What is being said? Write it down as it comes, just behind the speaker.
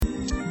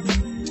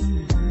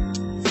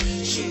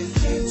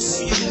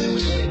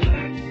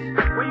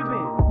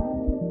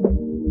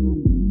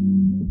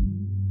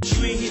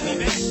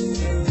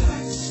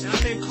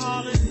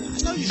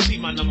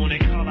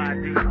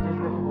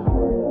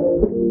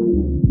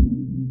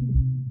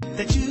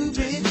that you've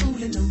been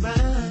fooling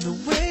around. The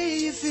way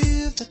you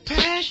feel, the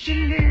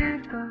passion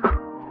in the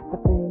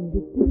thing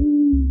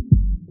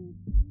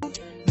you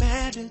do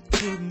matter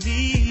to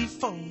me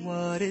for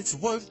what it's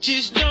worth.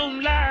 Just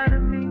don't lie to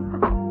me.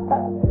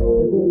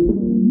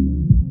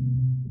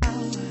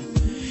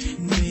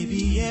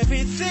 Maybe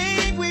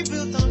everything we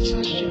built on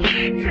trust you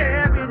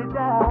tear it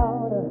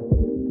down.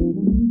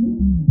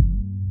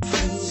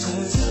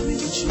 Tell me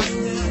the truth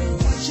now.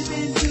 What you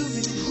been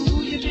doing?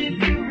 Who you been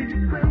doing?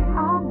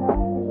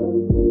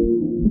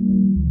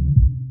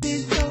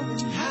 Been going?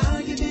 How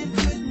you been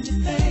putting your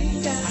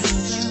thing down?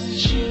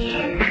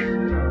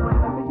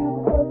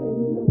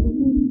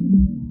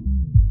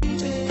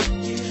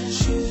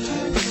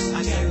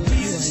 I got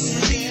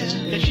reasons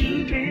that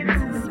you can't.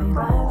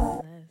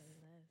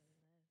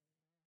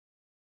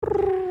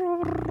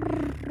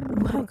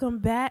 Welcome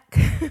back.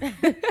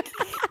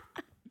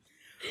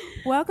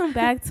 Welcome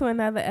back to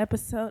another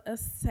episode of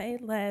Say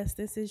Less.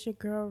 This is your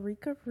girl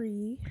Rika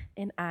Ree.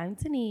 And I'm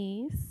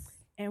Denise.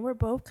 And we're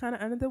both kind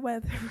of under the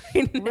weather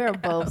right now. We're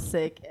both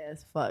sick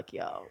as fuck,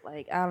 y'all.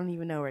 Like, I don't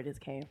even know where this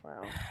came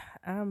from.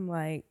 I'm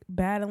like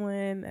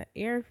battling an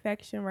ear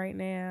infection right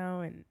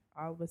now, and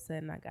all of a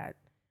sudden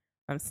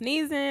I'm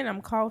sneezing,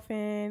 I'm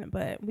coughing,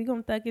 but we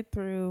gonna thug it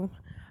through.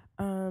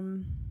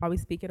 I'll be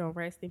speaking on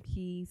rest in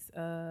peace.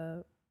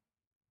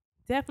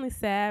 Definitely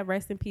sad.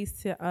 Rest in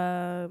peace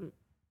to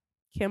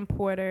Kim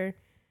Porter.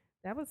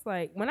 That was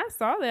like, when I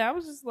saw that, I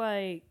was just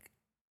like,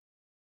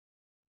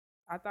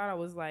 I thought I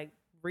was like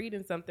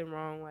reading something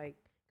wrong. Like,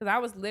 because I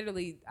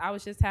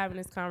was just having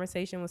this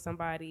conversation with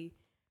somebody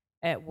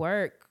at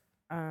work.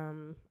 I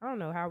don't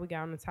know how we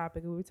got on the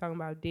topic. We were talking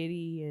about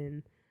Diddy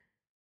and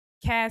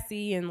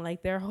Cassie and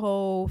like their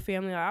whole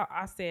family.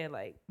 I said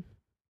like,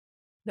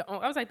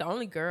 I was like, the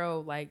only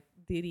girl like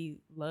Diddy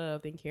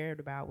loved and cared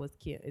about was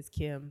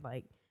Kim.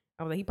 Like,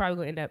 I was like, he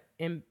probably gonna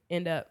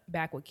end up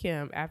back with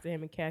Kim after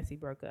him and Cassie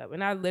broke up.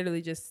 And I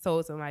literally just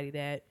told somebody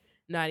that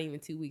not even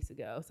 2 weeks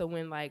ago. So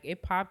when like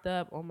it popped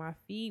up on my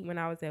feed when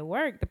I was at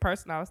work, the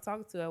person I was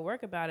talking to at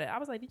work about it, I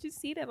was like, did you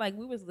see that? Like,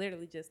 we was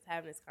literally just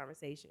having this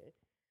conversation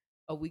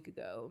a week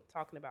ago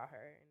talking about her.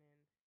 And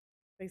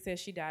then they said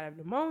she died of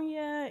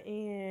pneumonia,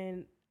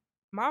 and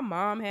my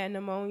mom had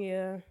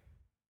pneumonia,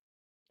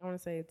 I want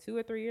to say 2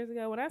 or 3 years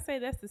ago. When I say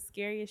that's the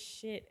scariest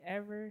shit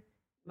ever,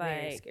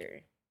 Very like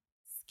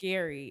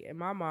scary. And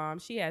my mom,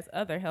 she has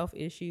other health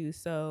issues.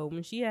 So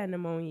when she had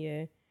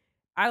pneumonia,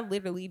 I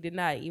literally did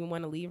not even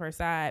want to leave her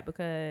side,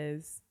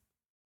 because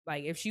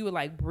like if she would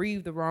like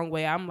breathe the wrong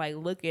way, I'm like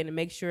looking to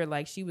make sure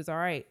like she was all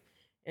right.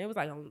 And it was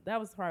like that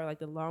was probably like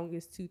the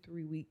longest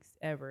 2-3 weeks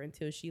ever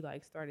until she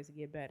like started to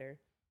get better.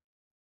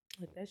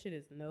 Like, that shit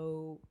is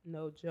no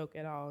joke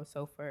at all.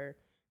 So for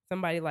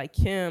somebody like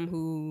Kim,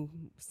 who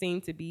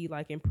seemed to be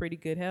like in pretty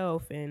good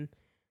health, and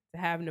to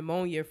have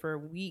pneumonia for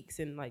weeks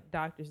and like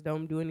doctors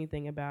don't do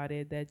anything about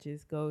it, that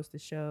just goes to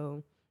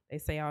show. They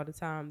say all the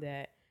time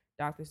that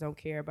doctors don't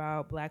care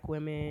about Black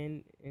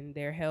women and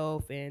their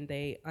health, and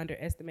they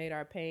underestimate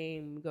our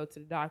pain. When we go to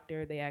the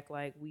doctor, they act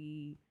like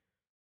we're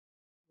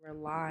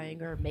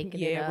lying or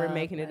making it up. Yeah, we're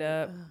making it like,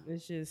 up.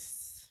 It's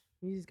just,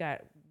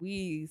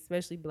 we,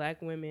 especially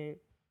Black women,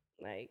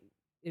 like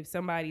if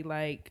somebody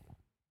like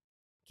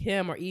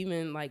Kim, or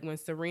even like when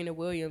Serena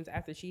Williams,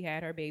 after she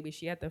had her baby,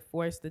 she had to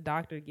force the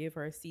doctor to give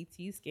her a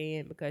CT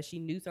scan because she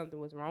knew something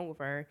was wrong with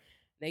her.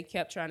 They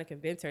kept trying to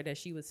convince her that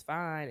she was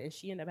fine, and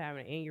she ended up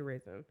having an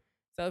aneurysm.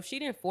 So if she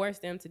didn't force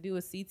them to do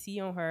a CT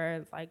on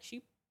her, like,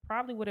 she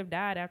probably would have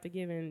died after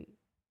giving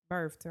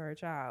birth to her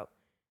child.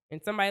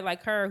 And somebody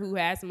like her who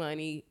has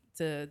money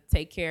to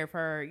take care of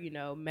her,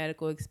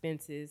 medical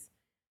expenses,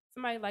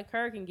 somebody like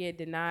her can get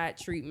denied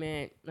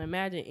treatment.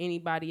 Imagine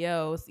anybody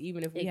else,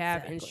 even if we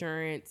have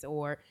insurance,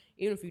 or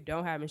even if you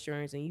don't have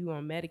insurance and you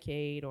on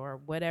Medicaid or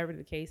whatever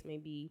the case may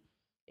be,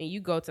 and you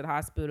go to the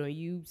hospital and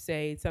you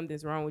say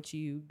something's wrong with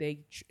you,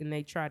 they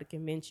try to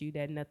convince you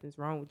that nothing's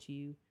wrong with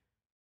you.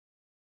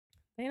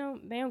 They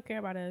don't care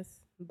about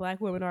us.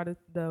 Black women are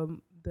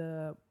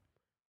the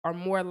are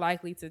more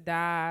likely to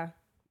die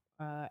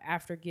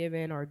after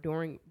giving or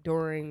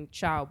during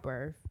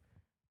childbirth,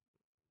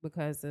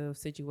 because of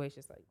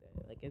situations like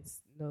that. Like, it's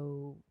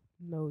no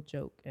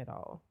joke at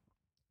all.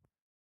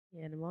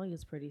 Yeah, pneumonia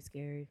is pretty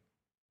scary.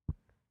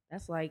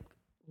 That's like,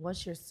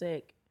 once you're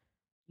sick,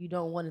 you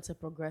don't want it to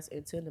progress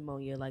into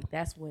pneumonia. Like,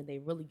 that's when they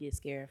really get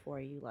scared for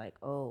you. Like,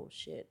 oh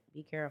shit,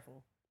 be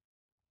careful.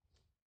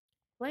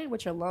 Playing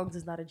with your lungs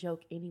is not a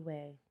joke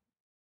anyway.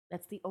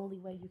 That's the only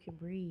way you can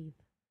breathe.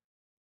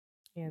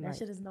 And that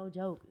shit is no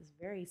joke. It's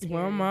very scary.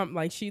 Well, mom,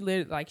 like, she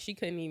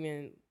couldn't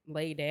even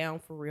lay down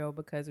for real,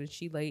 because when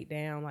she laid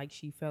down, like,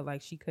 she felt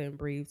like she couldn't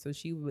breathe, so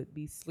she would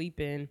be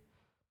sleeping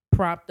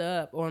propped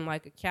up on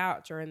like a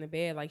couch or in the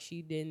bed, like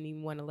she didn't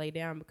even want to lay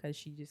down because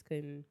she just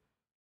couldn't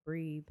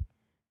breathe.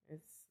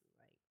 It's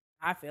like,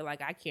 I feel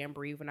like I can't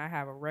breathe when I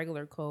have a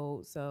regular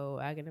cold, so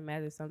I can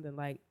imagine something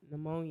like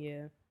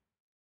pneumonia.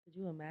 Could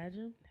you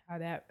imagine how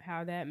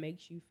that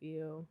makes you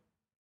feel?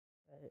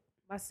 But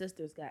my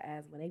sisters got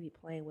asthma. They be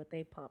playing with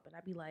they pump, and I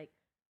be like,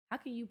 How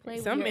can you play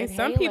with Some your and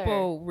some inhaler?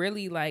 people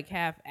really like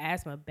have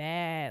asthma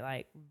bad,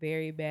 like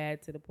very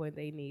bad to the point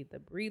they need the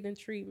breathing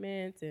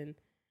treatments. And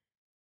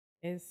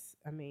it's,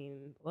 I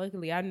mean,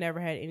 luckily I've never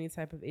had any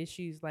type of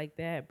issues like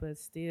that, but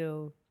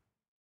still,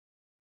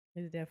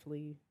 it's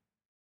definitely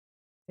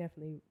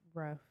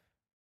rough.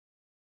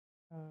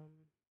 Um,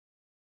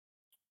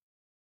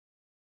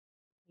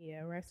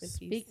 yeah, rest in peace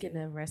Speaking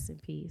to. of rest in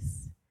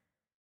peace,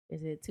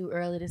 is it too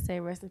early to say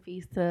rest in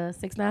peace to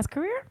 6ix9ine's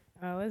career?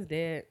 Oh, it's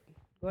dead.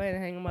 Go ahead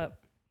and hang them up.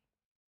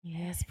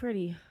 Yeah,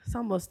 it's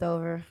almost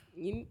over.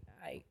 You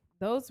like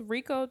those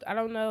RICO. I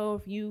don't know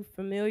if you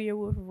familiar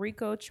with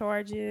RICO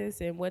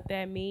charges and what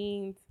that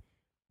means.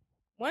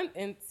 One,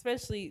 and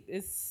especially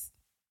it's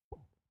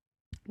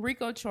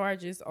RICO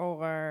charges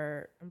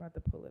are. I'm about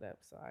to pull it up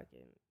so I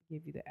can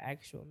give you the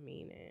actual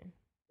meaning.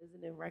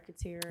 Isn't it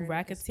racketeering?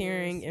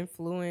 Racketeering, Conspiracy?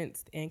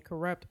 Influenced, and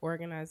Corrupt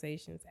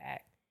Organizations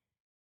Act,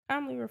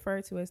 commonly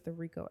referred to as the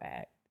RICO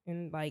Act,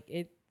 and like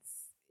it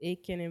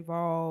can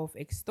involve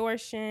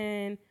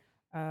extortion,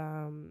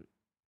 um,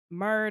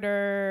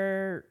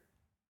 murder,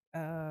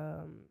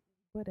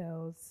 what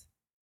else?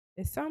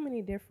 There's so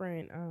many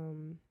different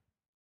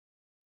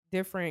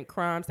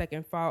crimes that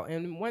can fall.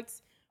 And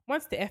once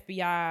the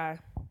FBI,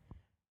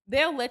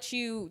 they'll let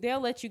you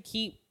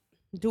keep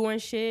doing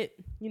shit,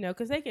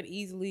 because they can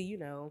easily,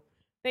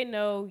 they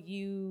know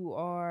you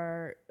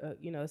are,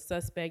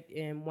 suspect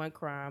in one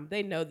crime.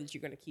 They know that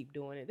you're gonna keep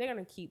doing it. They're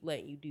gonna keep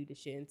letting you do the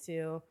shit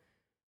until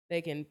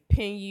they can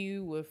pin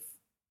you with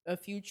a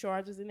few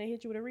charges, and they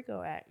hit you with a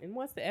RICO Act. And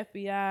once the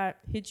FBI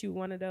hits you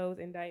one of those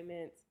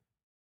indictments,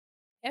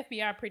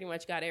 FBI pretty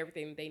much got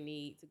everything they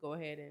need to go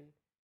ahead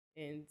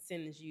and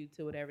sentence you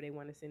to whatever they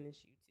want to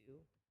sentence you to.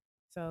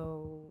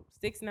 So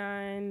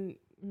 6ix9ine,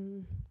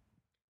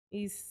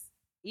 he's,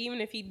 even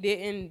if he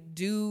didn't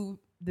do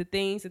the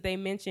things that they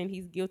mentioned,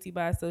 he's guilty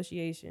by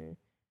association,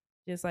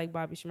 just like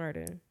Bobby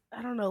Shmurda.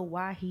 I don't know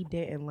why he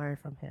didn't learn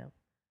from him.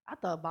 I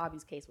thought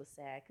Bobby's case was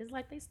sad because,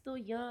 like, they still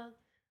young.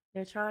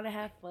 They're trying to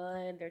have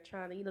fun. They're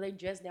trying to, they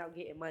just now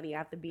getting money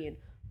after being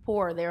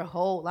poor their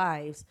whole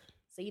lives.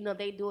 So,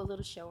 they do a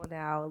little show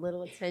now, a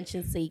little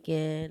attention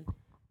seeking.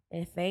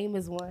 And fame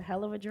is one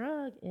hell of a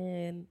drug.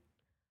 And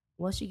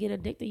once you get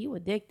addicted, you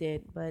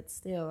addicted. But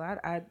still,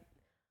 I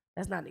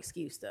that's not an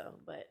excuse though.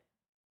 But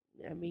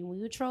I mean, when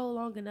you troll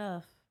long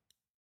enough,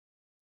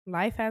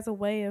 Life has a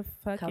way of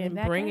coming fucking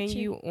back bringing at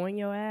you on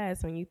your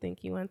ass when you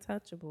think you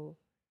untouchable,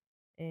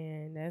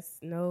 and that's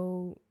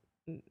no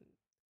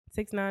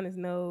 6ix9ine is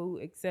no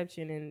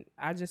exception. And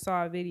I just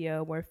saw a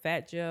video where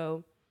Fat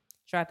Joe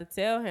tried to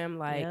tell him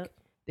like Yep.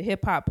 the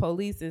hip hop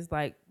police is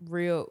like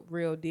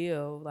real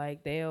deal.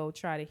 Like they'll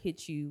try to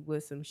hit you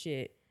with some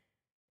shit.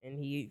 And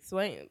he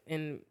explained.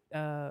 And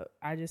I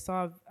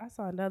saw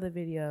another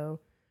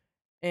video,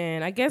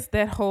 and I guess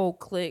that whole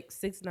clique,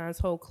 6ix9ine's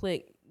whole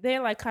clique,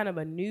 they're like kind of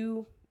a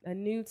new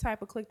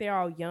type of clique. They're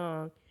all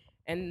young,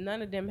 and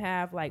none of them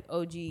have like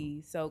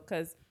OGs. So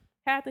because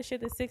half the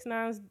shit that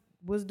 6ix9ine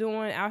was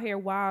doing out here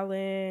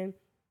wilding,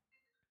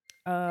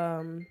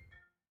 um,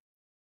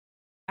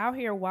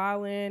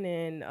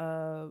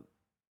 and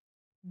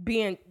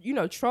being,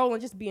 trolling,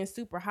 just being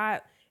super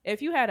hot.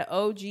 If you had an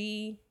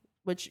OG,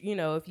 which,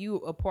 if you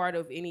a part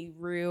of any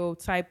real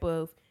type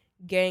of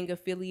gang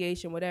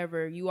affiliation,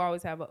 whatever, you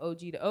always have an OG.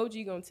 The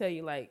OG gonna tell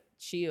you like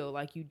chill,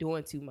 like you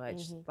doing too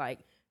much, like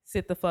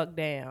sit the fuck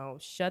down,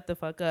 shut the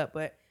fuck up.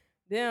 But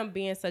them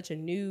being such a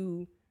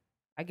new,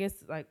 I guess,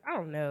 like, I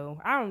don't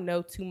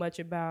know too much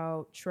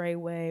about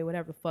Treyway,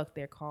 whatever the fuck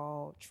they're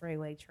called.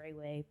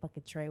 Treyway,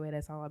 fucking Treyway.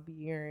 That's all I be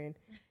hearing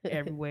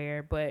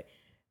everywhere. But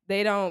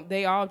they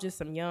all just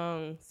some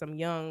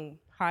young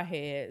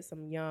hotheads,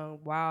 some young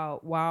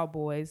wild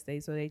boys. They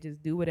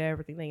just do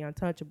whatever, think they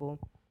untouchable.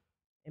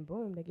 And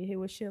boom, they get hit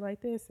with shit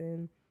like this.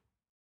 And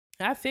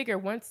I figure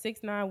once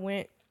 6ix9ine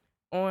went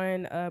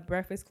on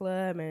Breakfast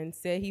Club and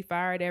said he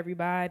fired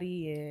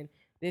everybody and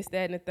this,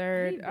 that, and the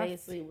third. He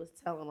basically was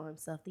telling on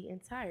himself the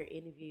entire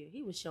interview.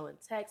 He was showing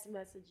text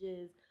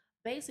messages,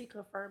 basically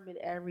confirming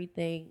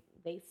everything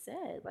they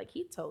said. Like,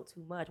 he told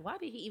too much. Why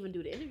did he even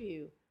do the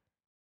interview?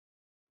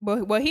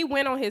 Well, he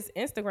went on his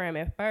Instagram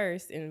at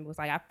first and was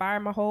like, I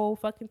fired my whole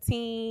fucking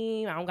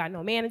team. I don't got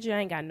no manager. I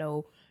ain't got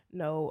no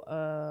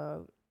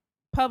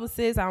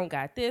publicist. I don't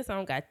got this. I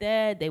don't got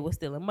that. They were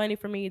stealing money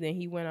from me. Then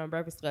he went on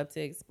Breakfast Club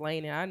to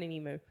explain it. I didn't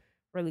even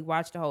really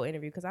watch the whole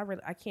interview because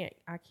I can't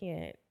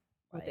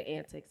With the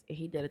antics.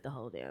 He did it the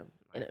whole damn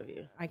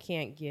interview. I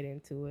can't get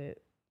into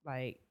it.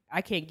 Like,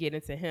 I can't get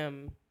into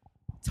him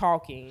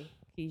talking.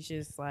 He's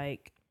just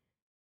like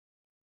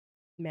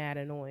mad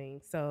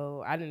annoying.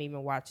 So I didn't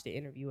even watch the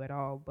interview at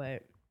all.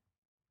 But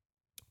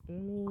I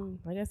mean,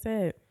 like I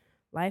said,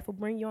 life will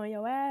bring you on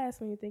your ass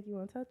when you think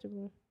you're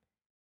untouchable.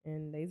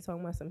 And they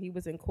talking about something. He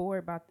was in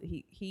court about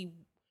he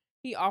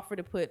offered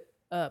to put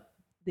up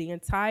the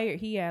entire.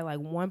 He had like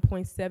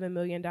 $1.7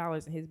 million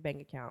in his bank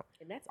account.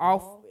 And that's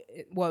off. all?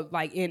 Well,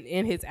 like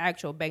in his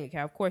actual bank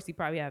account. Of course, he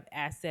probably have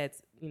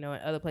assets, in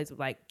other places,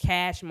 like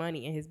cash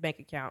money in his bank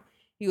account.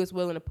 He was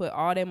willing to put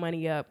all that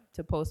money up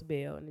to post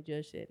bail, and the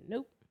judge said,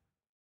 "Nope,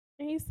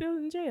 and he's still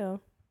in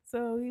jail.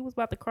 So he was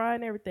about to cry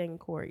and everything in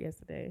court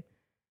yesterday.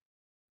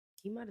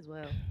 He might as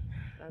well.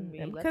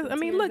 Because I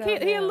mean, look,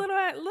 he a little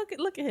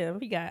look at him.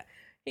 He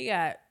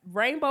got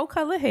rainbow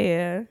color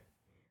hair,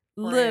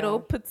 little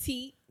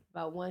petite.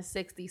 About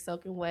 160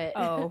 soaking wet.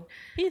 Oh,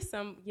 he's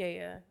some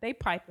yeah. They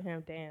piping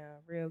him down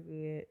real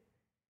good.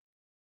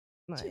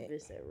 Like,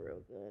 bitch said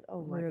real good.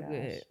 Oh my real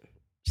gosh.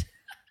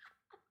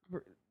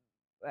 Good.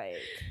 Like,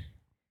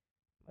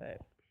 but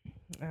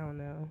I don't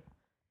know.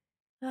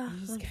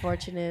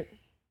 Unfortunate.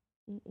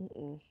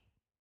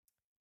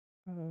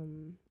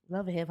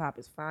 Love and Hip Hop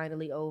is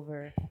finally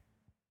over.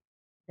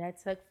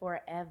 That took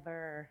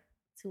forever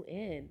to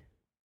end.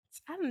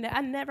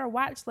 I never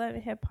watched Love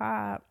and Hip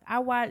Hop. I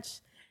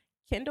watched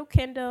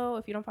Kendall.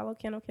 If you don't follow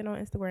Kendall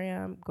on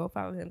Instagram, go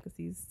follow him because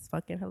he's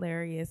fucking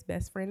hilarious.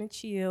 Best friend and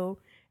chill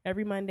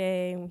every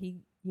Monday when he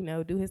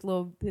do his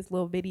little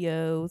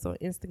videos on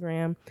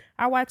Instagram.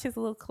 I watch his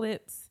little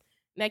clips.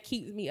 And that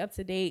keeps me up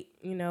to date,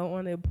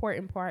 on the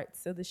important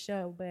parts of the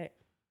show. But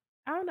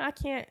I don't know. I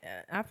can't.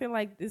 I feel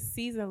like this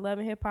season of Love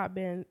and Hip Hop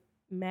been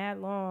mad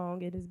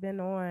long. It has been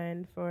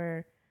on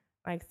for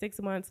like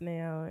 6 months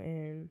now,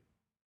 and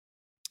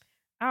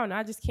I don't know.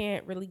 I just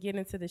can't really get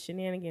into the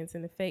shenanigans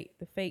and the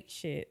fake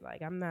shit.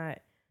 Like I'm not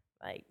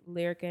like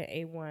Lyrica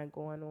A1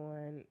 going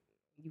on.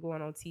 You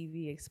going on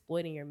TV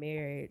exploiting your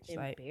marriage.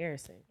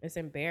 Embarrassing. Like, it's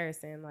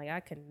embarrassing. Like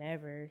I could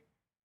never.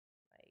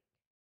 Like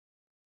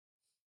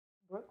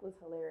Brooke was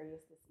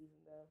hilarious this season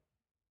though.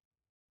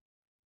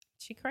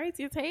 She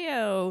crazy as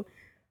hell.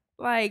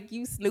 Like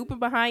you snooping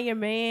behind your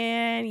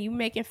man, you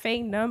making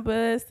fake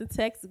numbers to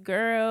text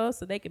girls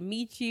so they can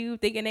meet you,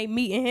 thinking they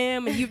meeting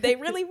him, and they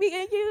really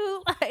meeting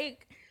you.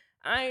 Like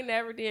I ain't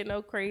never did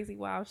no crazy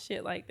wild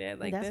shit like that.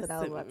 Like that's what I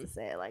was about to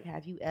say. Like,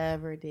 have you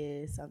ever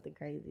did something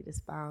crazy to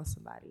spy on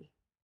somebody?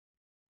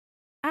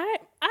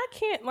 I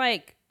can't,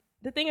 like,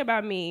 the thing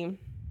about me,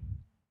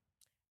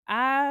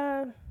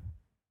 I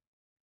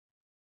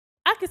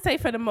could say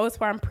for the most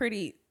part I'm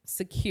pretty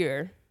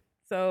secure.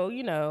 So,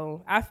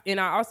 I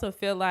also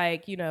feel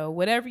like,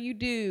 whatever you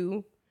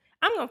do,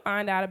 I'm going to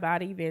find out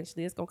about it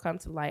eventually. It's going to come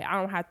to light. I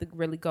don't have to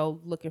really go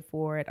looking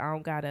for it. I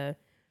don't got to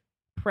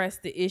press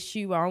the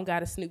issue. I don't got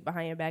to snoop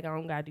behind your back. I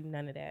don't got to do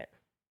none of that.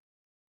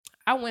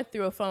 I went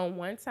through a phone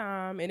one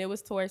time, and it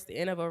was towards the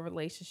end of a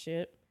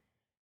relationship.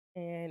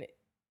 And,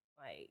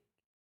 like,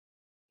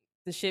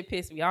 the shit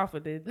pissed me off.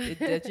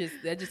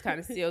 That just kind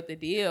of sealed the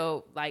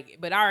deal. Like,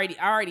 but I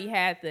already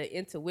had the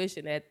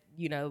intuition that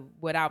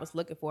what I was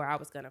looking for, I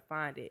was gonna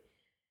find it.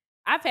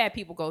 I've had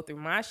people go through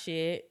my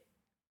shit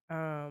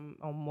on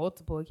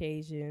multiple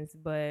occasions,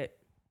 but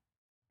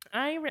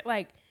I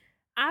ain't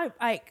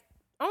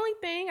only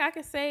thing I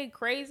could say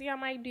crazy I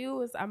might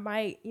do is I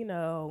might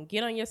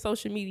get on your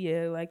social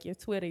media, like your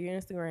Twitter, your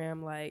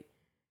Instagram, like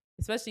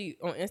especially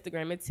on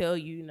Instagram, it tell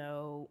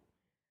you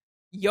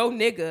yo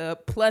nigga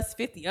plus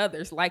 50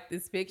 others like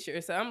this picture.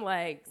 So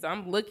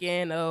I'm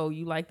looking, oh,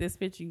 you like this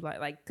picture, you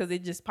like because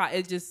it just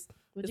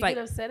would you get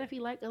upset if he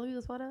liked other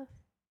people's photos?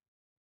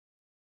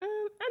 I'm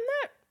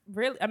not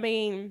really. I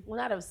mean, well,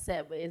 not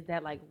upset, but is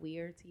that like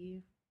weird to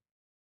you?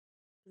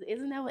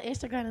 Isn't that what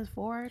Instagram is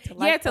for? To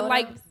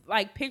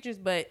like pictures,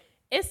 but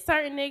it's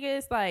certain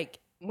niggas like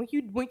when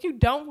you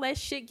don't let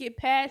shit get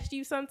past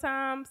you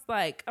sometimes,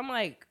 like I'm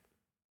like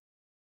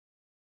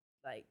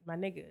my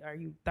nigga, are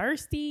you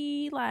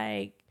thirsty?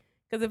 Like,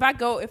 because if I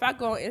go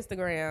on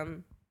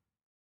Instagram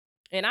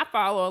and I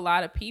follow a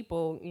lot of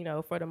people,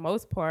 for the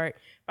most part,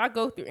 if I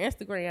go through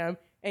Instagram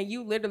and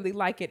you literally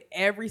like it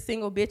every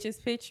single bitch's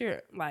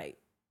picture, like,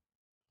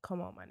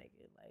 come on, my nigga.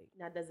 Like,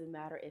 now does it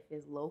matter if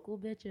it's local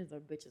bitches or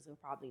bitches who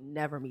probably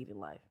never meet in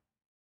life?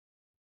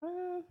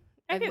 Would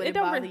it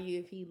bother you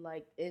if he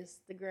liked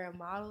Instagram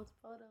models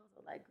photos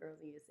or like girls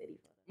in your city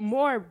photos?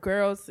 More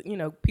girls,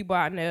 people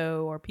I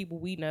know or people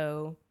we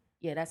know.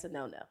 Yeah, that's a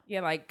no-no.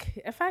 Yeah,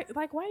 like, if I,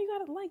 like, why you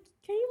gotta, like,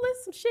 can you let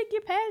some shit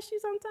get past you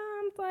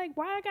sometimes? Like,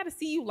 why I gotta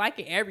see you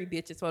liking every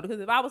bitch's photo?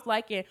 Because if I was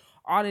liking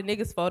all the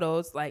niggas'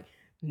 photos, like,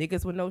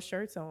 niggas with no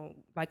shirts on,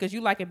 like, because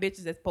you liking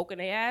bitches that's poking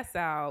their ass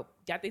out,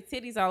 got their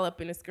titties all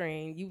up in the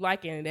screen, you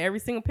liking every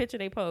single picture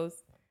they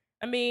post.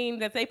 I mean,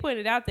 that they put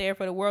it out there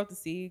for the world to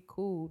see,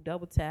 cool,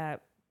 double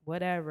tap,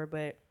 whatever,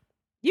 but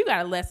you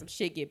gotta let some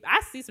shit get, I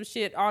see some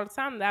shit all the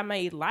time that I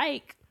may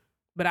like,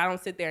 but I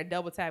don't sit there and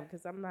double tap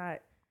because I'm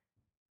not,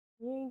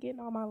 you ain't getting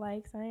all my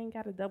likes. I ain't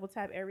got to double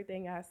tap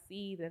everything I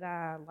see that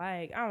I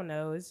like. I don't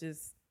know. It's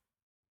just,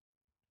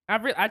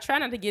 I try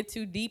not to get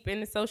too deep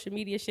into social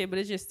media shit, but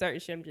it's just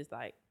certain shit. I'm just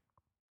like,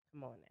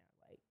 come on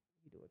now. Like,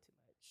 you doing too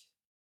much.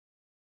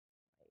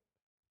 Like,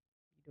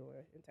 you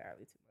doing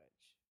entirely too much.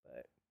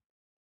 But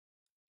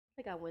I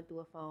think I went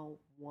through a phone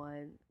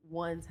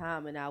one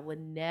time and I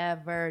would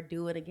never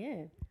do it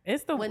again.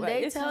 It's the when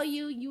they tell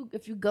you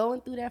if you're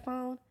going through that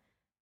phone,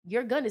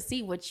 you're gonna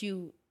see what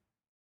you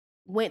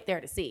went there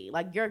to see.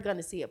 Like, you're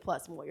gonna see it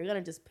plus more. You're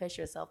gonna just piss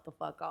yourself the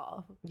fuck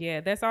off. Yeah,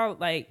 that's all.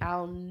 Like,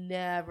 I'll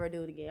never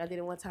do it again. I did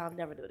it one time,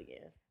 never do it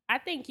again. I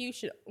think you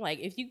should, like,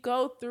 if you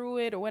go through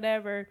it or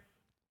whatever,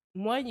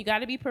 one, you got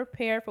to be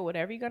prepared for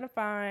whatever you're gonna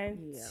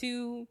find. Yeah.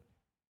 Two,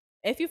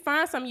 If you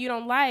find something you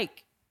don't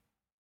like,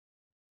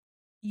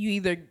 you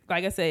either,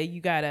 like I said,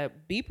 you gotta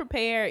be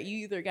prepared. You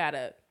either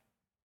gotta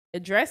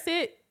address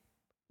it,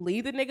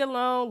 leave the nigga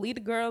alone, leave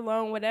the girl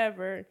alone,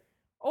 whatever.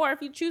 Or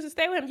if you choose to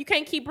stay with him, you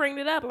can't keep bringing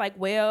it up. Like,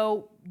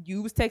 well,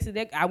 you was texting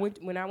that.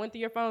 When I went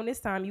through your phone this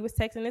time, you was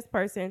texting this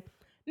person.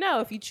 No,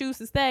 if you choose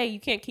to stay, you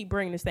can't keep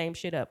bringing the same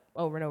shit up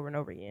over and over and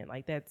over again.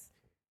 Like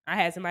I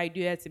had somebody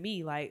do that to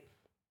me. Like,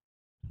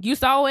 you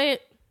saw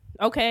it,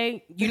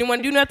 okay. You didn't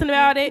want to do nothing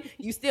about it.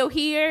 You still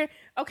here,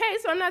 okay.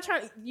 So I'm not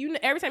trying. You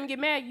every time you get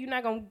mad, you're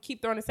not gonna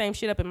keep throwing the same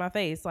shit up in my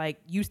face. Like,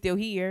 you still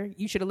here.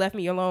 You should have left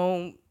me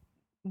alone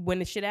when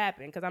the shit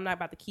happened, because I'm not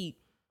about to keep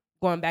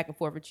going back and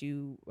forth with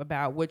you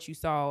about what you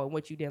saw and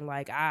what you didn't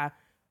like. I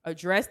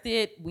addressed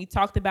it. We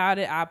talked about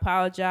it. I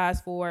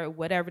apologized for it.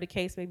 Whatever the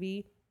case may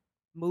be,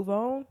 move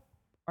on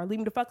or leave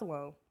me the fuck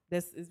alone.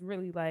 This is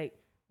really like,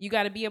 you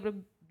got to be able to.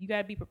 You got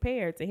to be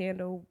prepared to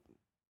handle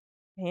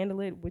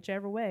it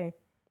whichever way.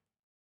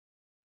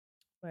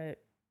 But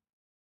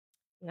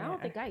I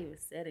don't think I even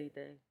said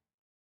anything.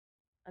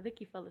 I think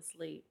he fell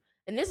asleep.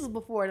 And this was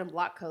before them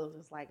block codes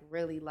was like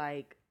really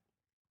like,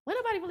 when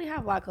nobody really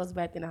had lock codes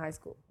back then in high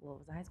school. Well,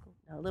 was it high school?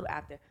 No, a little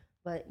after.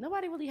 But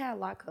nobody really had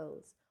lock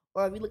codes.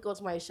 Or if you look on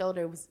somebody's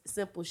shoulder, it was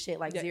simple shit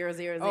like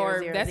 00000.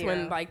 Or that's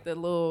when like the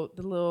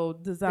little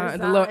design,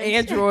 the little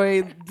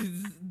Android,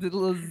 the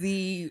little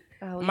Z.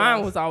 Oh,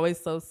 mine was always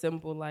so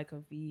simple, like a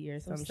V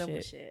or some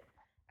shit.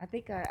 I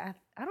think I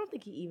don't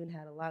think he even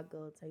had a lock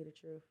code, to tell you the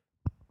truth.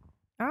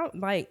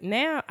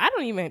 Now I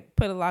don't even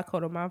put a lock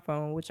code on my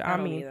phone, which I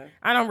mean either.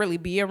 I don't really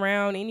be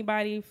around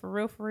anybody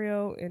for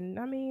real. And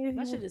I mean,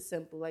 that shit is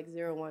simple, like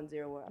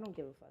 0101. I don't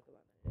give a fuck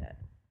about that.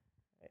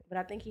 But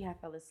I think he had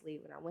fell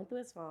asleep, and I went through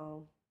his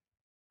phone.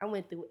 I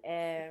went through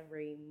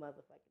every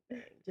motherfucking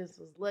thing.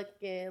 Just was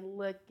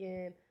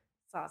looking,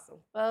 saw some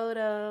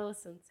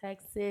photos, some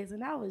texts,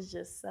 and I was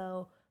just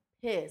so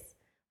pissed.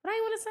 But I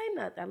didn't want to say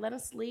nothing. I let him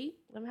sleep.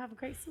 Let him have a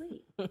great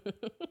sleep.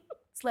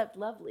 Slept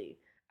lovely.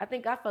 I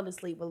think I fell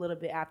asleep a little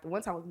bit after.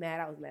 Once I was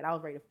mad. I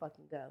was ready to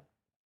fucking go.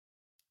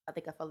 I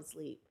think I fell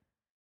asleep.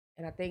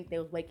 And I think they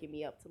was waking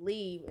me up to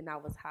leave, and I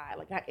was high.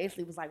 Like, I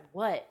instantly was like,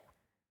 what?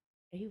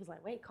 And he was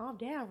like, wait, calm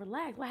down,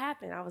 relax. What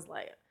happened? I was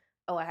like,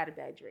 oh, I had a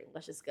bad dream.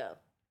 Let's just go.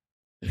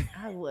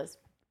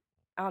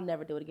 I'll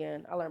never do it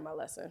again. I learned my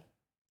lesson.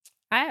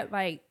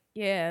 I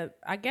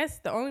guess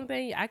the only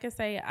thing I can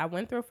say, I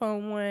went through a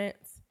phone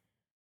once.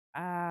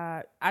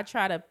 I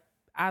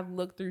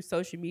look through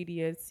social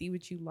media, see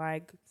what you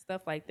like,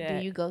 stuff like that.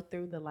 Do you go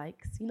through the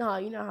likes? You know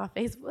how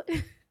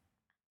Facebook.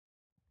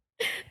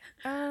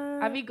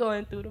 I be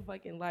going through the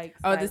fucking likes.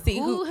 Oh, like, to see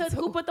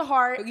who put the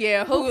heart?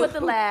 Yeah, who put the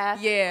laugh?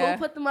 Yeah, who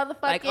put the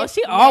motherfucking? Like, oh,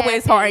 she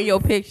always hearting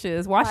your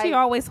pictures. Why she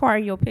always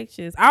hearting your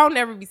pictures? I don't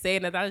never be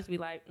saying that. I just be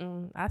like,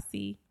 I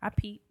see, I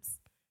peeps.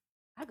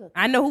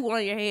 I know who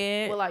on your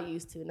head. Well, I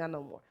used to, not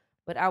no more.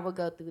 But I would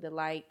go through the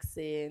likes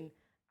and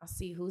I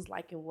see who's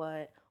liking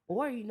what.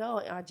 Or, in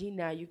IG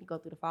now, you can go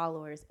through the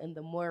followers, and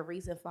the more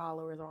recent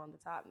followers are on the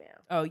top now.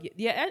 Oh,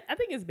 yeah. I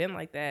think it's been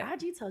like that.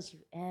 IG tells you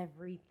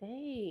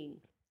everything.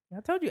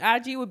 I told you,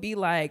 IG would be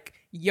like,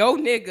 yo,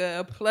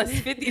 nigga, plus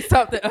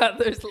 50-something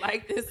others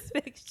like this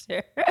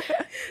picture.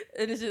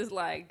 And it's just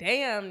like,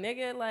 damn,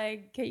 nigga,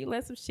 like, can you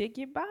let some shit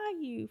get by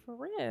you? For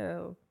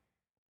real.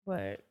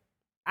 But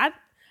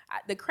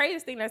the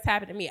craziest thing that's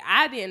happened to me,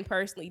 I didn't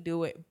personally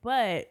do it,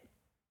 but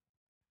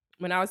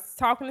when I was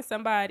talking to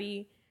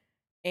somebody,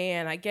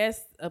 and I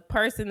guess a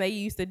person they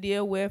used to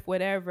deal with,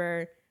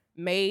 whatever,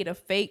 made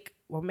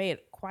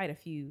quite a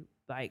few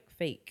like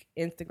fake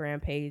Instagram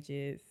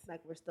pages.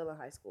 Like we're still in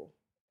high school.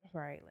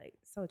 Right, like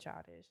so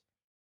childish.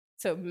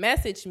 To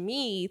message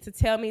me to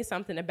tell me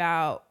something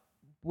about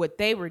what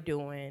they were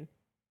doing.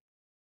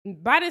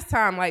 By this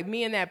time, like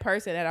me and that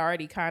person had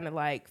already kind of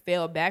like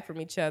fell back from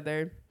each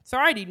other. So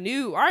I already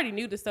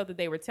knew the stuff that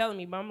they were telling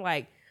me, but I'm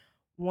like,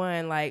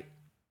 one, like,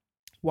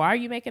 why are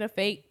you making a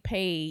fake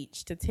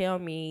page to tell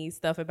me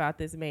stuff about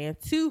this man?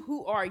 Two,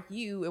 who are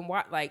you, and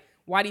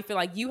why do you feel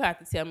like you have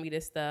to tell me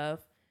this stuff?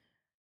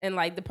 And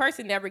like the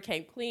person never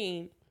came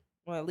clean,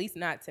 well, at least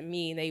not to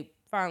me. They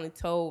finally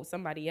told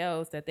somebody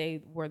else that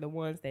they were the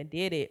ones that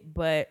did it,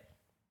 but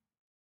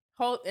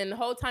the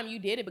whole time you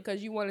did it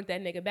because you wanted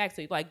that nigga back.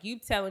 So like you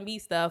telling me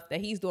stuff that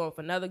he's doing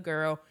for another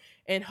girl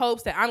in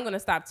hopes that I'm gonna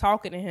stop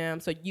talking to him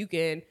so you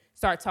can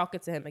start talking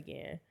to him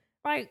again.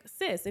 Like,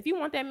 sis, if you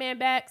want that man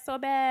back so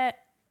bad,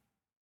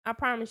 I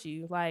promise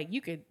you, like,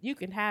 you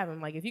can have him.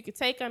 Like, if you could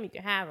take him, you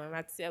can have him.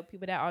 I tell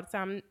people that all the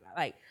time.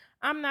 Like,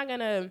 I'm not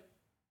gonna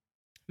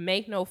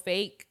make no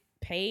fake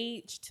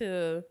page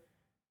to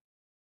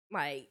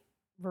like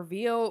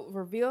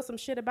reveal some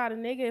shit about a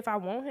nigga if I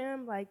want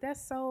him. Like,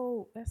 that's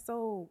so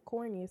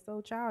corny. It's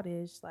so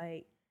childish.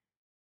 Like,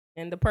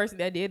 and the person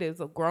that did it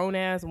is a grown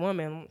ass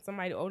woman,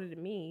 somebody older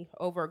than me,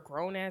 over a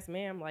grown ass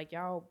man. I'm like,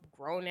 y'all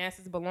grown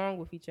asses belong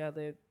with each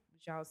other.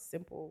 Y'all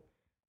simple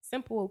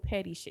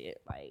petty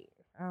shit. Like,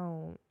 I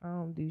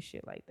don't do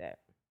shit like that.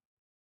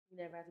 You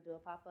never have to do a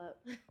pop up.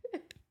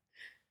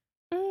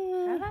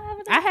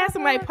 I had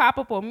somebody pop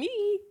up on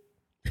me.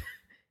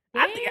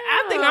 I think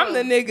I'm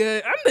the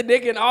nigga. I'm the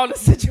nigga in all the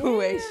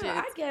situations.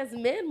 Yeah, I guess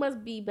men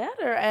must be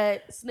better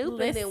at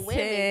snooping than women.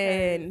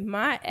 Listen,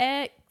 my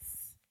ex,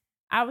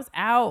 I was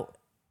out.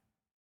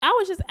 I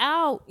was just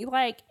out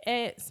like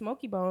at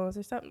Smoky Bones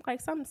or something, like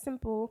something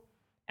simple.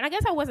 And I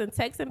guess I wasn't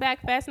texting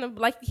back fast enough.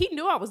 Like he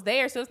knew I was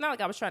there, so it's not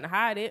like I was trying to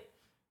hide it.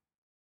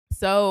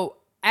 So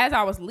as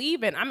I was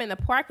leaving, I'm in the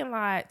parking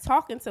lot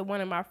talking to one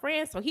of my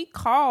friends. So he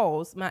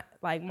calls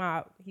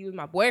he was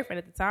my boyfriend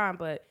at the time,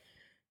 but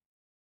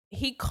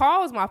he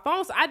calls my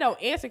phone, so I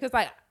don't answer because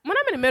like when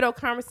I'm in the middle of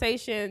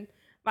conversation,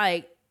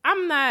 like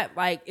I'm not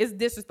like it's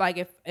this is like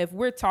if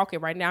we're talking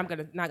right now, I'm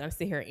not gonna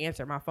sit here and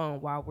answer my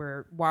phone while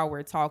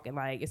we're talking,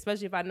 like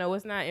especially if I know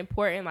it's not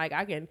important. Like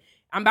I'm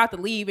about to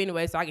leave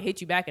anyway, so I can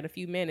hit you back in a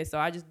few minutes. So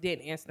I just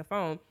didn't answer the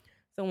phone.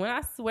 So when I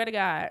swear to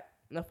God,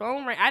 the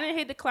phone rang, I didn't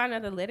hit decline, I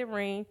let it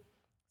ring.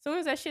 As soon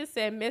as that shit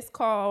said missed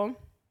call,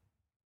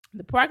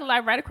 the parking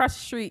lot right across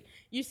the street,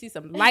 you see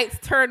some lights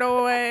turn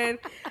on,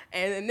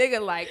 and the nigga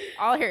like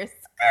all here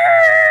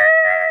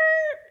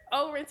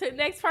over into the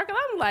next parking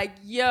lot. I'm like,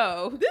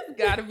 yo, this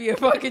gotta be a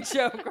fucking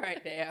joke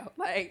right now.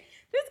 Like,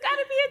 this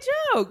gotta be a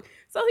joke.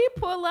 So he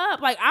pull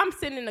up, like I'm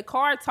sitting in the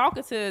car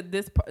talking to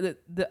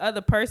the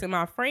other person,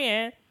 my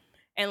friend,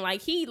 and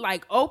like he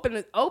like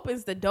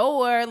opens the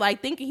door,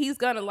 like thinking he's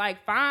gonna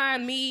like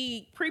find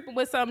me creeping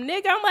with some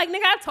nigga. I'm like,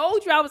 nigga, I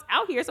told you I was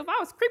out here. So if I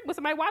was creeping with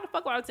somebody, why the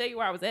fuck would I tell you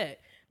where I was at?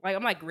 Like,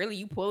 I'm like, really?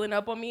 You pulling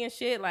up on me and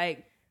shit?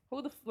 Like,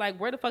 where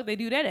the fuck they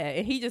do that at?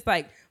 And he just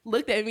like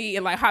looked at me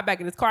and like hopped back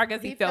in his car. I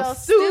guess he felt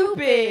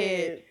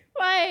stupid.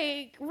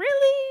 Like,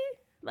 really?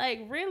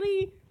 Like,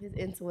 really? His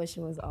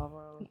intuition was all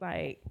wrong.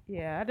 Like,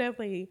 yeah, I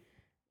definitely,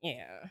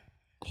 yeah.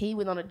 He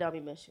went on a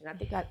dummy mission. I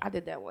think I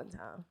did that one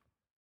time.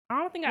 I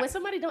don't think when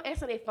somebody don't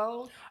answer their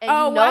phone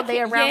and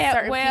they're around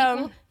certain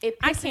people, it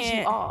pisses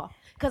you off.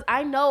 Because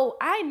I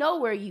know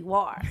where you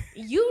are.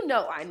 You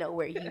know I know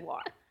where you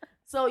are.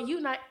 So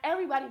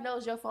everybody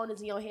knows your phone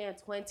is in your hand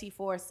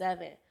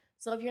 24/7.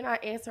 So if you're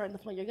not answering the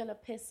phone, you're gonna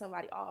piss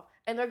somebody off,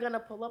 and they're gonna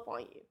pull up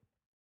on you.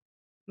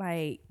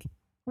 Like,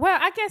 well,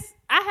 I guess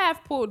I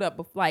have pulled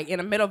up like in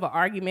the middle of an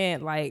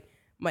argument. Like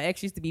my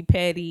ex used to be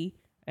petty,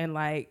 and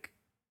like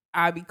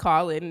I'd be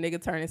calling, and nigga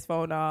turn his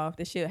phone off.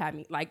 This shit had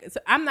me like. So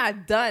I'm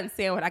not done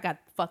saying what I got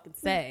to fucking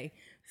say.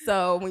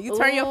 So when you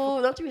turn your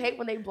phone, don't you hate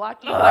when they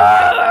block you? Like,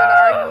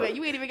 argument,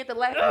 you ain't even get the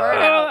last word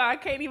out. I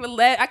can't even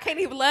let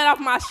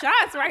off my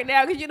shots right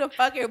now because you done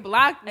fucking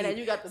blocked me. And then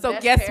you got the so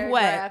best guess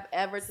paragraph what?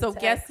 Ever to so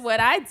text. Guess what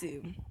I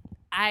do?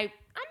 I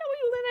know where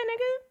you live at,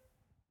 nigga.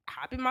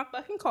 Hop in my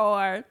fucking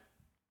car,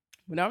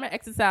 went over to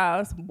ex's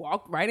house,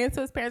 walked right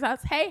into his parents' house.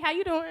 Hey, how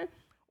you doing?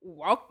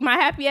 Walked my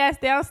happy ass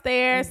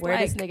downstairs. Where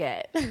this nigga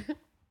at?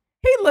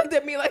 He looked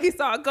at me like he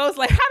saw a ghost.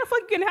 Like, how the fuck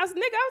you get in the house,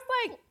 nigga? I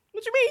was like,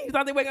 what you mean? You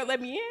thought they weren't gonna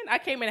let me in? I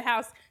came in the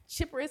house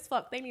chipper as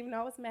fuck. They didn't even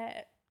know I was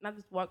mad. And I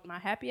just walked my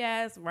happy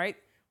ass right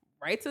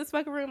to his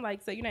fucking room.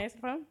 Like, so you not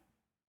answering the phone?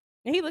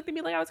 And he looked at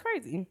me like I was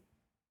crazy.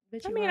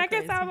 Bitch, I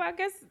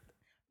guess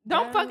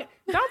don't fucking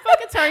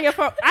turn your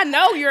phone. I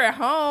know you're at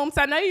home,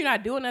 so I know you're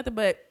not doing nothing.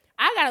 But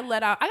I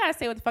gotta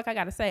say what the fuck I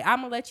gotta say.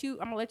 I'm gonna let you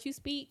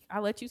speak.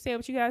 I'll let you say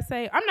what you gotta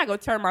say. I'm not gonna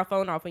turn my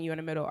phone off when you're in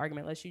the middle of an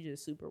argument unless you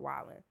just super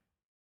wilding.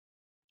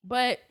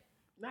 But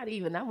not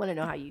even. I want to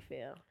know how you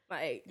feel.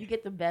 Like, you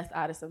get the best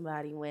out of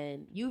somebody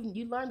when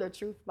you learn the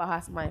truth about how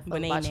somebody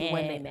feels about you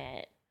when they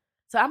mad.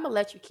 So I'm gonna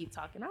let you keep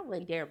talking. I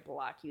wouldn't dare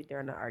block you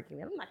during the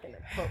argument. I'm not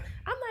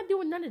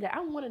doing none of that.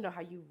 I want to know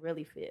how you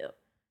really feel,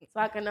 so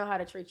I can know how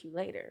to treat you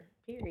later.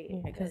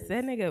 Period. Because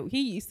that nigga,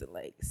 he used to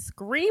like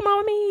scream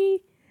on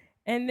me,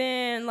 and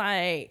then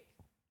like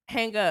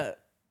hang up.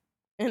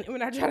 And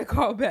when I try to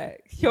call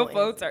back, your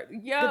phone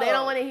turns. Yo, they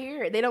don't want to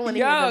hear it. They don't want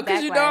to hear it.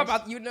 Because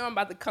you know I'm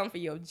about to come for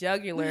your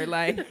jugular,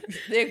 like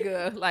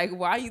nigga. Like,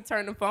 why you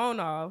turn the phone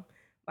off?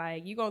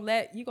 Like, you gonna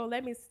let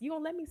me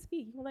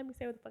speak? You gonna let me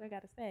say what the fuck I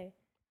gotta say?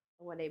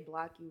 When they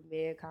block you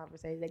mid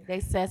conversation, they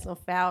said some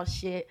foul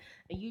shit,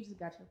 and you just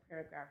got your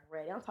paragraph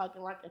ready. I'm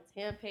talking like a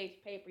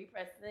 10-page paper. You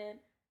press in,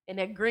 and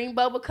that green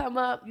bubble come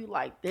up. You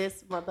like,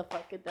 this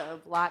motherfucker done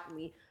blocked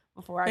me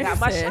before I got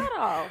my shot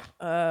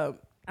off.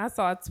 I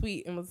saw a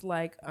tweet and was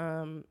like,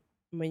 when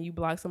you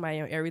block somebody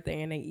on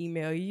everything and they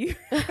email you.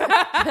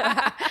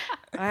 I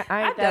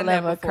ain't that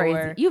level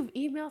crazy. You've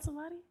emailed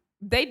somebody?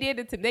 They did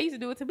it to. They used to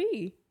do it to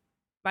me.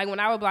 Like when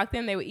I would block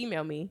them, they would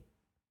email me.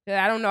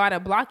 I don't know how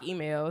to block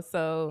emails,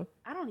 so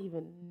I don't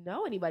even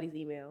know anybody's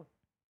email.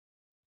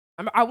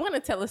 I want to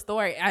tell a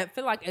story. I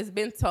feel like it's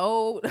been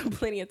told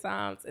plenty of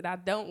times, and I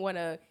don't want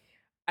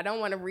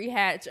to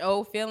rehash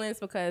old feelings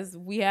because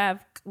we've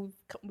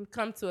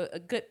come to a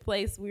good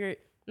place.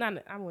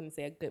 I wouldn't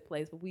say a good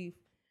place, but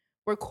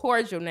we're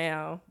cordial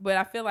now. But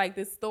I feel like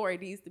this story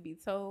needs to be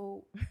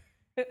told.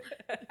 And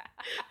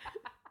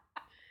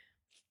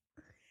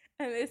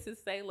this is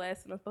say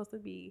less, and I'm supposed to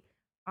be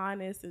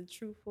honest and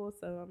truthful,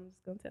 so I'm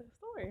just gonna tell the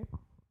story.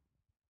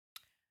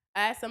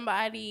 I had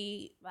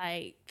somebody,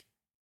 like,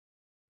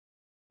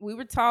 we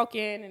were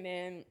talking, and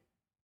then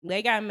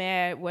they got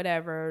mad,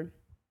 whatever.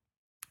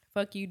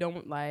 Fuck you,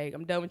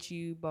 I'm done with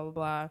you, blah blah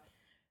blah.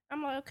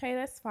 I'm like, okay,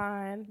 that's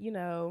fine.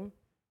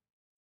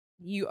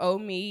 You owe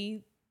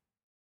me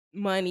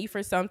money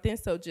for something,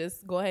 so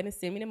just go ahead and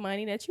send me the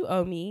money that you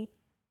owe me.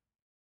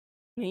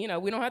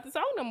 And, we don't have to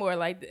talk no more.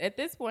 Like at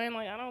this point,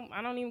 like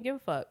I don't even give a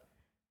fuck.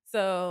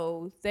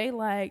 So they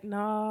like,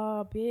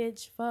 nah,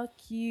 bitch, fuck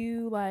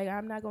you. Like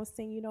I'm not gonna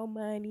send you no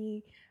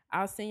money.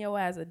 I'll send your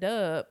ass a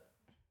dub.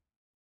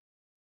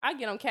 I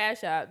get on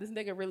Cash App. This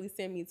nigga really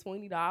sent me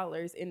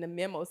 $20, and the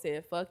memo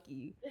said "fuck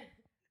you."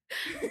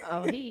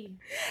 Oh,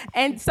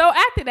 And so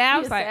after that, I he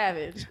was a like,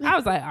 savage.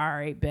 all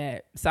right,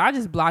 bet. So I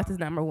just blocked his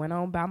number, went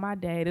on about my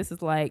day. This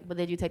is like, But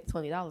did you take the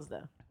 $20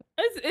 though?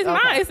 it's Okay,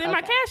 mine. It's in my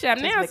okay. Cash App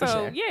Just now. making So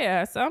sure.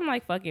 yeah. So I'm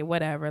like, fuck it,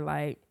 whatever.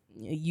 Like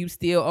you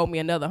still owe me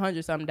another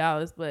 $100-something,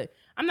 but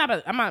I'm not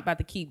about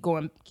to keep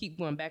going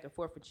back and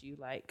forth with you.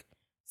 Like,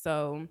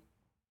 so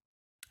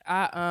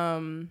I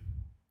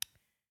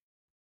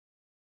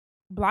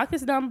block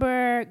his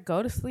number,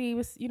 go to sleep.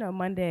 It's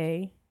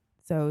Monday.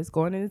 So it's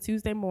going into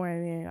Tuesday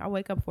morning. I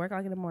wake up 4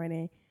 o'clock in the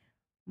morning.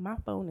 My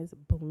phone is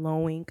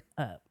blowing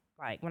up.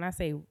 Like when I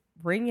say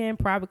ringing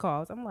private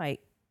calls, I'm like,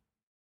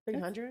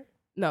 300?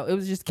 no, it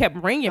was just kept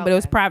ringing, but it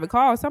was Okay. private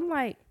calls. So I'm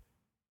like,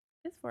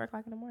 it's 4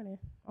 o'clock in the morning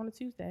on a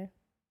Tuesday.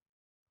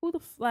 Who the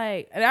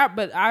like?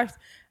 But I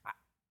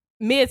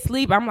mid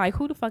sleep, I'm like,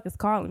 who the fuck is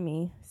calling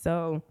me?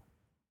 So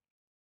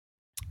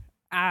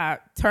I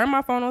turn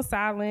my phone on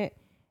silent,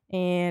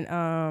 and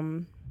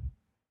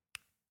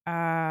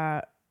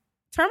I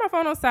turn my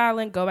phone on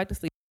silent, go back to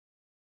sleep,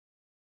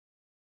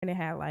 and it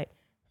had like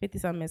 50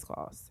 some missed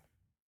calls.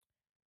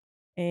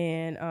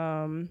 And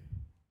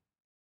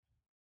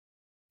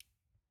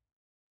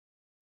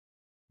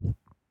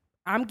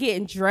I'm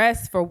getting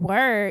dressed for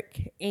work,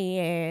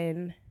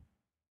 and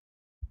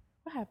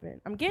what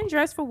happened? I'm getting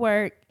dressed for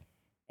work,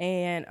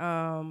 and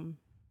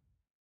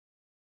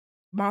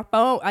my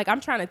phone, like I'm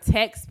trying to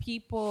text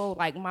people,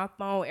 like my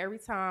phone every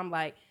time,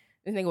 like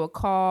this nigga will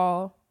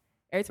call.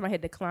 Every time I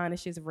hit decline,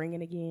 it's just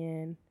ringing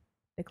again.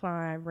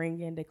 Decline,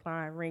 ringing,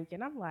 decline,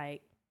 ringing. I'm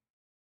like,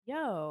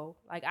 yo,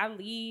 like I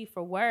leave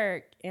for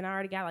work and I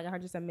already got like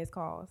 100 some missed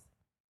calls.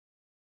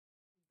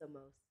 The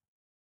most.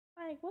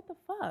 Like, what the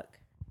fuck?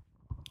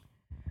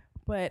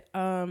 But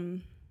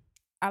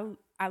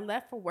I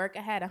left for work.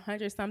 I had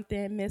 100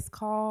 something missed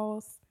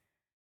calls,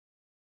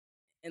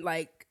 and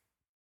like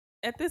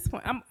at this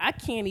point, I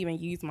can't even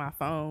use my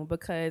phone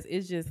because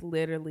it's just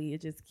literally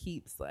it just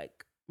keeps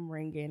like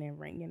ringing and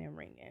ringing and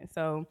ringing.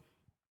 So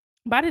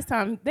by this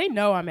time, they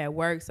know I'm at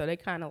work, so they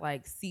kind of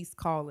like cease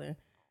calling.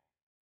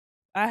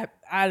 I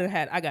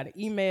got an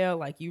email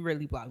like you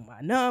really blocked my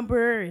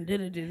number and da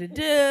da da da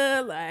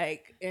da,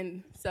 like,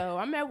 and so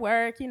I'm at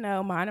work,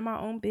 minding my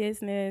own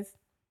business.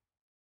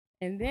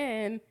 And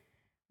then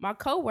my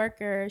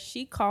coworker,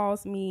 she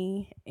calls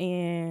me,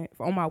 and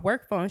on my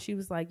work phone, she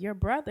was like, "Your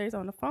brother's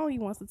on the phone. He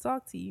wants to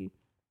talk to you."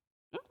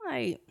 I'm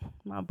like,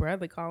 my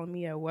brother calling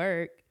me at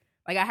work.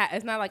 Like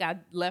it's not like I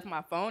left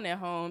my phone at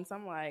home. So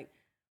I'm like,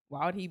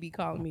 why would he be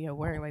calling me at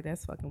work? Like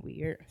that's fucking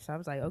weird. So I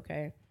was like,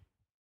 okay.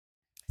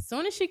 As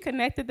soon as she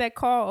connected that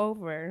call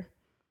over,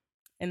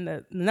 and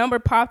the number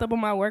popped up on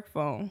my work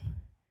phone,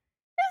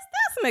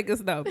 it's this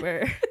nigga's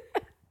number.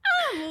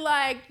 I'm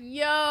like,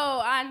 yo,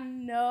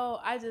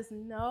 I just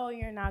know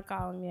you're not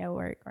calling me at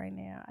work right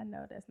now. I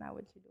know that's not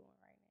what you're doing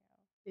right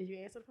now. Did you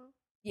answer the phone?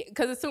 Yeah,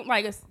 because it's soon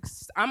like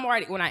I'm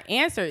already, when I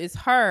answer, it's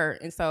her,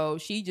 and so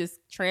she just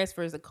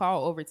transfers the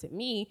call over to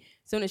me.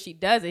 As soon as she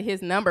does it,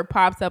 his number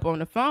pops up on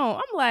the phone.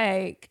 I'm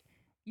like,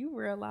 you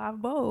real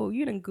live bold.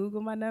 You didn't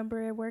Google my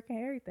number at work and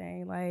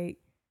everything. Like,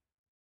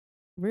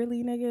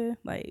 really, nigga?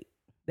 Like,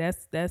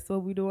 that's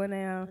what we doing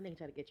now. That nigga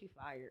try to get you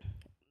fired.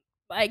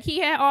 Like, he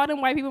had all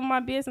them white people in my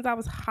business. I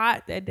was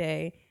hot that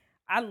day.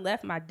 I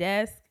left my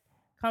desk,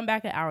 come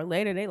back an hour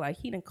later. They like,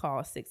 he done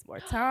called 6 more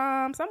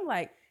times. I'm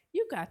like,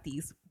 you got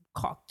these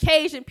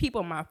Caucasian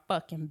people in my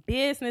fucking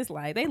business.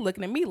 Like, they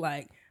looking at me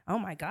like, oh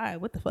my God,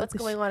 what the fuck? What's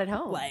going on at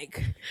home?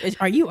 Like,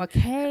 are you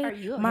okay? Are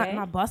you okay?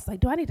 My boss like,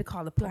 do I need to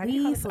call the Do I need to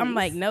call police? the I'm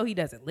like, police? no, he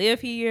doesn't live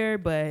here,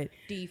 but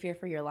Do you fear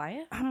for your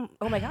life? I'm,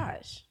 Oh my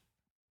gosh.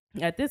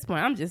 at this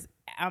point,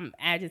 I'm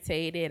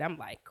agitated. I'm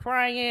like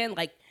crying,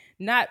 like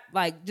not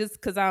like just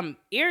because I'm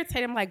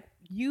irritated. I'm like,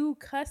 you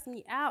cussed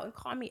me out and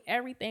called me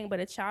everything but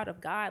a child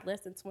of God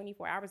less than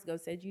 24 hours ago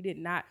said you did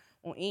not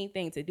want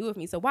anything to do with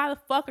me. So why the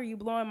fuck are you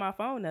blowing my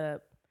phone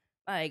up?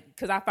 Like,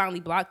 because I finally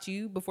blocked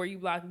you before you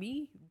blocked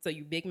me. So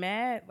you big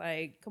mad?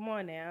 Like, come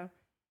on now.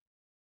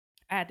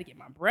 I had to get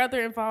my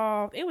brother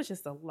involved. It was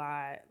just a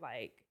lot.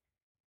 Like,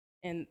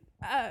 and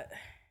how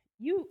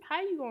you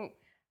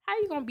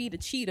gonna be the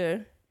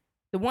cheater,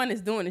 the one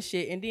that's doing the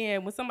shit, and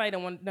then when somebody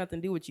don't want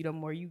nothing to do with you no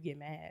more, you get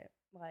mad.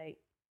 Like,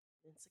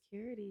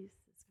 Insecurities.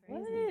 It's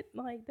crazy. what?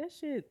 Like that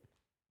shit.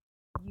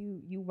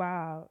 You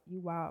wild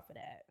for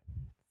that.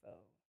 So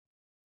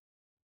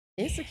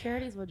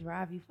Insecurities will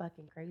drive you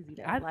fucking crazy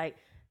though. I- Like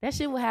that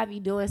shit will have you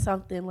doing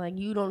something like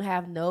you don't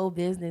have no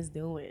business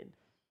doing.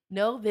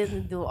 No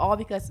business doing, all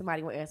because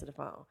somebody will answer the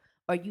phone.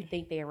 Or you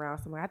think they around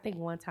somewhere. I think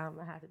one time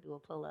I had to do a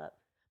pull up.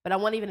 But I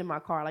wasn't even in my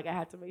car. Like I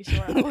had to make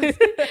sure I was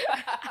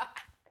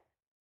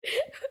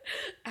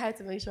I had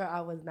to make sure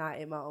I was not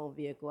in my own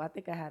vehicle. I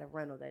think I had a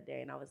rental that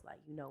day, and I was like,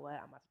 you know what?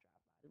 I'm about to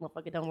drive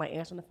by. This motherfucker don't like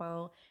answering the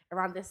phone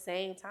around the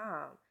same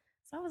time.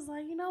 So I was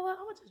like, you know what?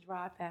 I'm gonna just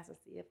drive past and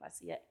see if I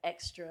see an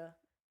extra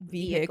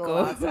vehicle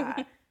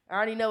outside. I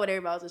already know what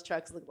everybody else's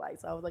trucks look like.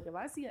 So I was like, if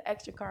I see an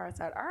extra car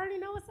outside, I already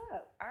know what's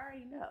up. I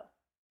already know.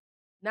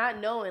 Not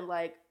knowing,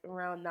 like,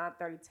 around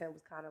 9:30, 10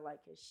 was kind of like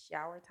his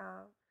shower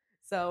time.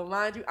 So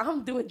mind you,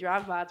 I'm doing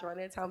drive-bys around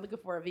that time looking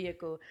for a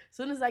vehicle. As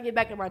soon as I get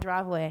back in my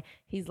driveway,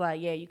 he's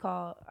like, yeah, you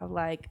called? I'm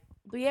like,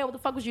 but yeah, what the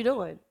fuck was you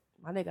doing?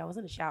 My nigga, I was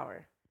in the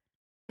shower.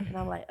 And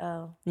I'm like,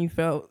 oh. You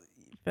felt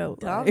Dumb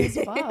like as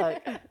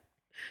fuck.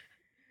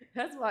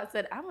 That's why I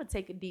said I'm gonna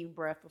take a deep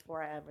breath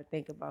before I ever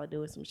think about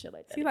doing some shit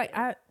like that. See, like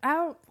I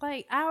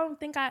don't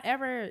think I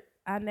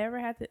never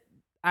had to.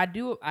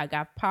 I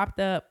got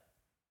popped up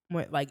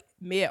with like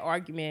mid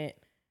argument,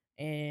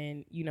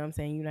 and you know what I'm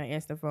saying, you're not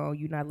answering the phone,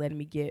 you're not letting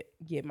me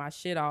get my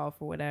shit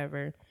off or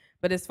whatever.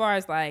 But as far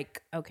as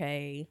like,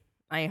 okay,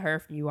 I ain't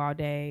heard from you all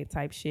day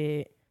type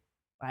shit,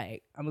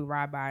 like I'm gonna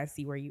ride by and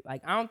see where you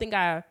like. I don't think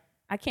I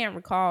can't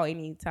recall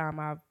any time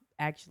I've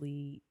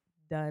actually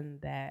done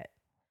that.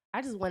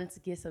 I just wanted to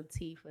get some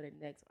tea for the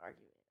next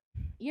argument.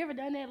 You ever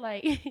done that?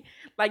 Like,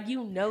 like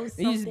you know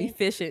something, You just be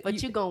fishing,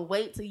 but you're going to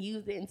wait to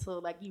use it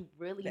until, like, you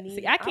really need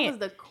it. I can't. I was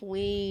the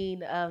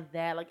queen of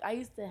that. Like, I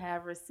used to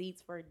have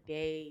receipts for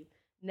days.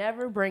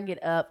 Never bring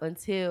it up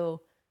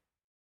until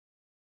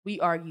we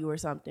argue or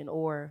something,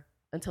 or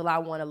until I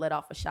want to let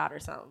off a shot or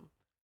something.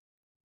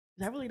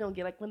 I really don't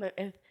get, like, when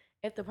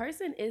if the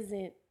person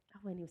isn't, I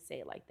wouldn't even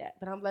say it like that,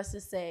 but let's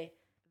just say,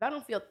 if I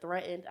don't feel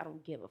threatened, I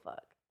don't give a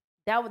fuck.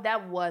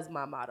 That was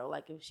my motto.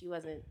 Like, if she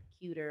wasn't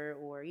cuter,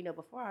 or, you know,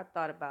 before I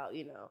thought about,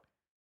 you know,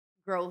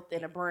 growth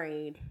in a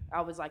brain,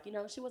 I was like, you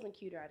know, if she wasn't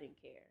cuter, I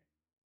didn't care.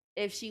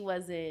 If she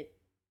wasn't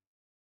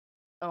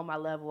on my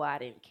level, I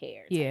didn't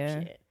care.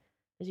 Yeah.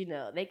 Because, you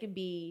know, they could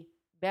be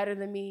better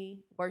than me,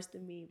 worse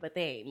than me, but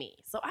they ain't me.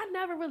 So I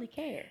never really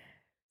cared.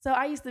 So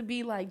I used to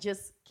be like,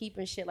 just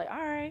keeping shit like, all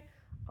right,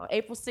 on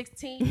April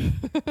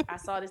 16th, I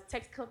saw this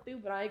text come through,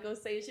 but I ain't gonna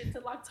say shit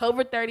till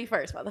October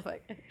 31st,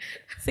 motherfucker.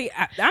 See,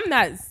 I'm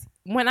not,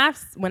 when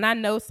I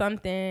know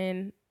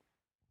something,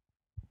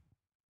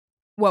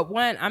 well,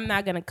 one, I'm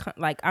not gonna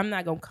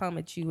come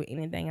at you with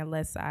anything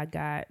unless I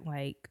got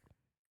like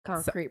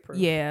concrete proof.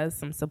 Yeah,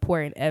 some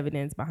supporting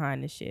evidence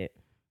behind the shit.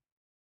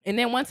 And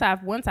then once I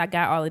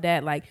got all of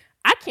that, like,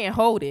 I can't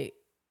hold it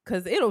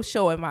because it'll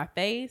show in my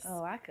face.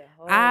 Oh, I could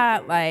hold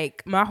it.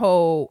 Like, my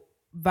whole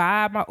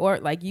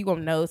vibe, like, you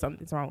gonna know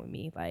something's wrong with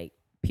me. Like,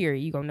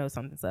 period. You gonna know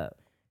something's up.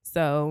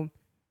 So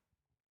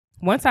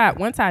once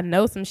I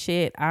know some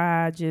shit,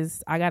 I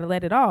gotta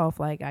let it off.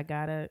 Like,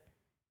 and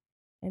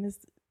it's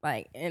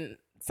like, and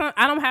some,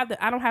 I don't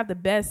have the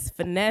best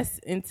finesse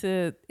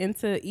into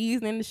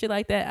easing into shit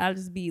like that. I'll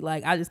just be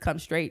like, I just come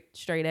straight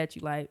at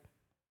you like,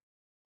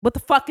 what the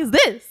fuck is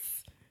this?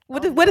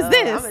 What is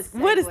this?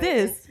 What is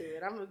this?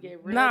 I'm gonna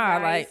get real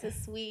nice and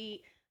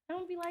sweet. I'm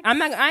gonna be like,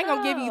 I ain't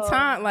gonna give you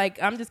time.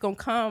 Like, I'm just gonna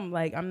come.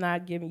 Like, I'm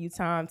not giving you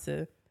time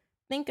to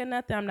think of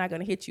nothing. I'm not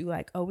gonna hit you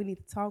like, oh, we need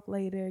to talk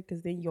later,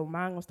 because then your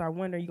mind gonna start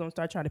wondering. You're gonna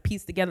start trying to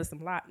piece together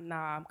some lot.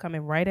 Nah, I'm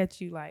coming right at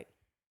you like,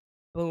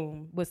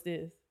 boom. What's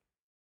this?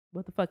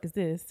 What the fuck is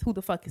this? Who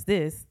the fuck is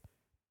this?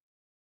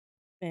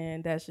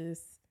 And that's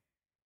just,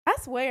 I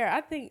swear,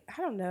 I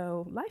don't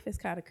know. Life has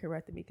kind of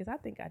corrected me, because I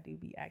think I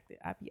be acting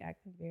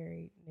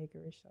very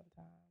niggerish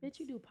sometimes. Bitch,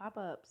 you do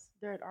pop-ups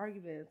during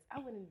arguments. I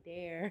wouldn't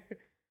dare.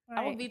 Right.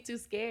 I would be too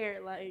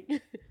scared. Like,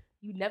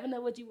 you never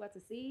know what you want to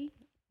see.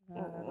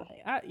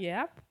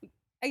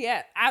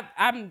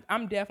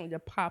 I'm definitely the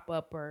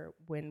pop-upper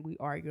when we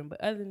arguing.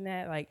 But other than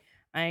that, like,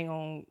 I ain't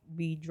gonna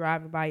be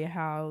driving by your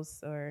house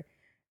or,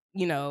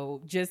 you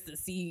know, just to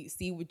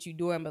see what you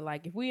doing. But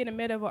like, if we in the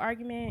middle of an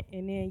argument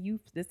and then you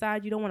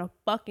decide you don't want to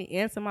fucking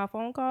answer my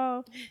phone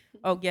call,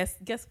 oh, guess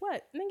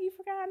what? Nigga, you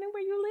forgot I knew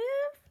where you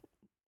live?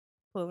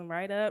 Pulling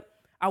right up.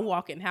 I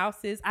walk in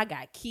houses. I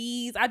got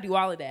keys. I do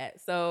all of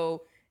that.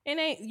 So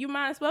you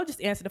might as well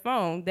just answer the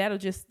phone.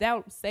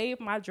 That'll save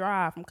my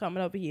drive from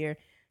coming over here.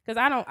 Cause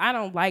I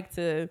don't like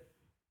to,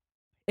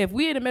 if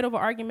we're in the middle of an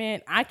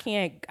argument, I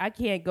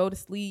can't go to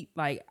sleep.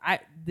 Like,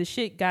 the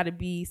shit gotta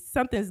be,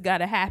 something's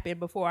gotta happen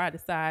before I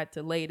decide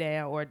to lay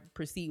down or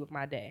proceed with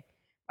my day.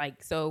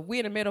 Like, so if we're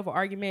in the middle of an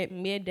argument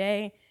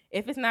midday,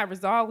 if it's not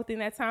resolved within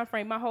that time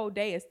frame, my whole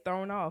day is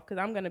thrown off. Cause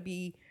I'm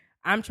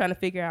trying to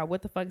figure out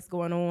what the fuck is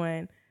going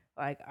on.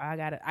 Like, I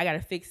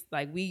gotta fix,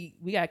 like, we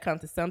gotta come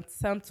to some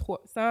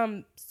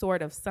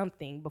sort of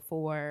something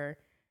before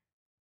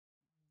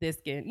this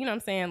can, you know what I'm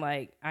saying?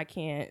 Like, I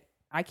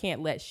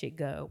can't let shit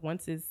go.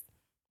 Once it's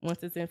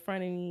in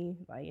front of me,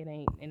 like, it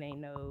ain't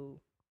no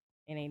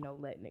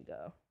letting it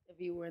go. If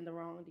you were in the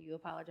wrong, do you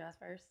apologize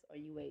first, or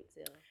you wait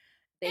till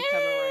they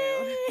come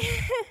around?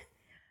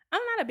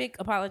 I'm not a big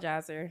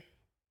apologizer.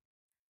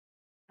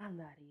 I'm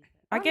not either.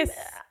 I guess.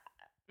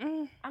 I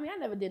mean, I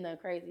never did nothing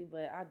crazy,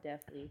 but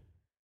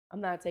I'm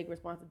not taking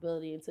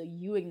responsibility until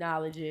you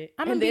acknowledge it.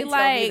 I'm gonna be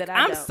like,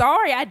 I'm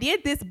sorry I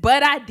did this,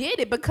 but I did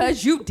it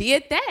because you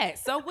did that.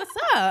 So what's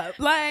up?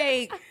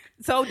 Like,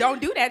 So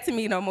don't do that to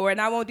me no more,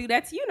 and I won't do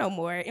that to you no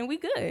more, and we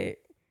good.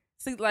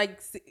 See, like,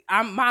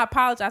 my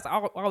apologize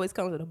always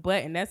comes with a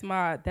but, and that's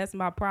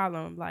my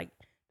problem. Like,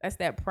 that's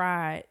that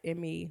pride in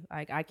me.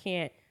 Like, I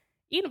can't,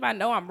 even if I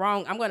know I'm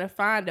wrong, I'm gonna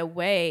find a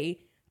way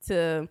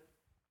to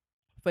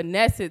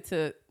finesse it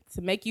to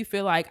make you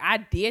feel like I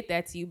did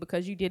that to you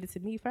because you did it to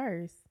me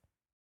first.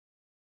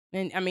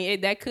 And I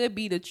mean, that could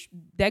be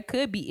that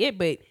could be it,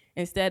 but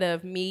instead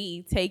of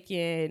me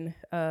taking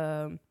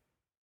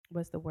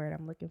what's the word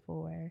I'm looking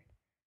for?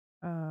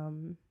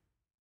 Blame.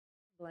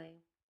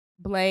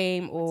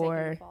 Blame Taking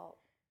or the fault.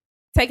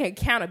 taking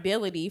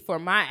accountability for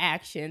my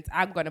actions,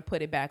 I'm gonna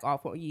put it back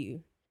off on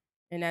you.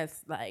 And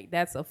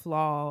that's a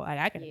flaw. Like,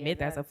 I can admit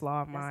that's a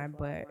flaw of mine,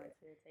 but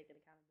taking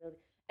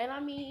accountability. And I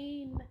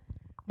mean,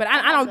 but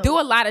I don't do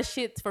a lot of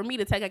shit for me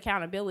to take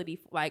accountability.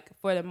 Like,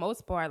 for the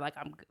most part, like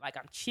I'm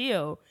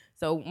chill.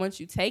 So once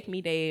you take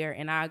me there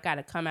and I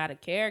gotta come out of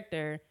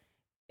character,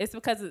 it's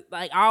because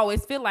like I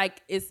always feel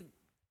like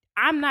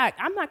I'm not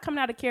coming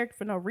out of character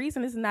for no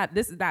reason. This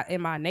is not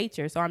in my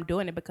nature. So I'm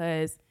doing it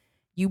because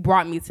you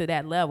brought me to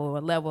that level, a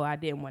level I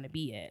didn't want to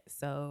be at.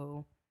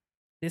 So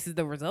this is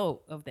the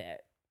result of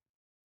that.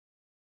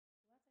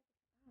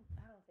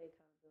 I don't take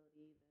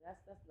accountability either. That's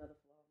another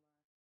flaw of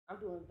mine. I'm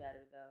doing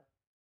better though,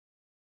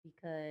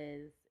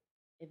 because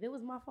if it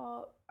was my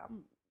fault,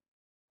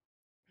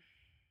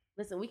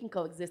 listen. We can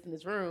coexist in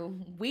this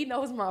room. We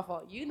know it's my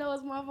fault. You know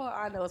it's my fault.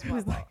 I know it's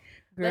my fault.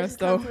 Girl, Let's just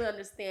come to an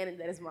understanding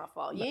that it's my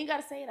fault. You ain't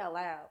gotta say it out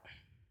loud.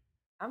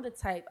 I'm the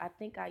type. I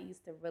think I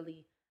used to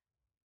really.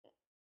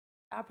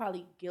 I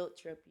probably guilt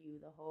trip you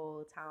the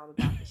whole time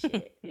about the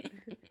shit.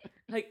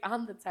 Like,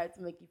 I'm the type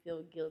to make you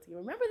feel guilty.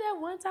 Remember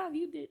that one time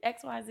you did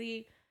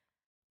XYZ?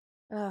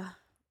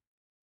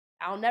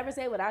 I'll never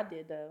say what I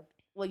did though.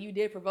 Well, you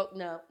did provoke.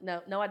 No,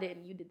 I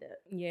didn't. You did that.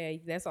 Yeah,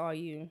 that's all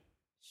you,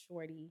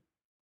 shorty.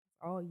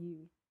 All you.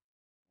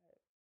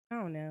 I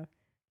don't know.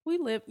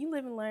 You live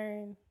and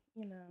learn.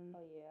 You know.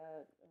 Oh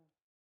yeah.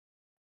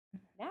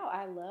 Now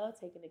I love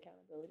taking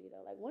accountability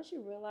though. Like, once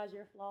you realize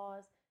your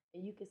flaws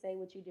and you can say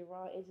what you did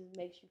wrong, it just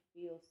makes you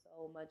feel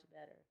so much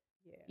better.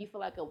 Yeah. You feel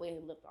like a weight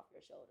lift off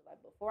your shoulder.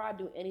 Like, before I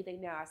do anything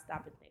now, I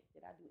stop and think,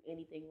 did I do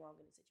anything wrong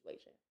in the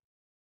situation?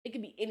 It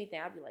could be anything.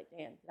 I'd be like,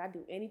 damn, did I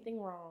do anything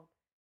wrong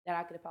that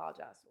I could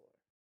apologize for?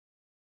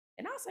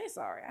 And I'll say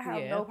sorry. I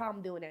have no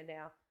problem doing that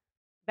now.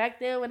 Back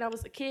then when I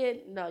was a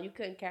kid, no, you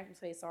couldn't catch me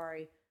say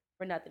sorry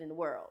for nothing in the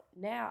world.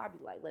 Now I'd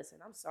be like, listen,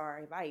 I'm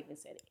sorry if I even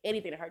said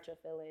anything to hurt your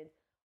feelings,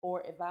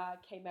 or if I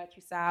came at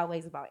you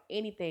sideways about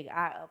anything,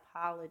 I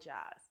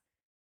apologize.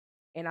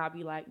 And I'll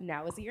be like,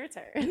 now it's your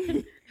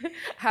turn.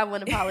 I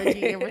want an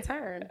apology in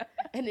return.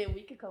 And then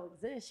we could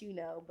coexist,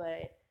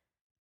 but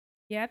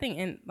yeah, I think,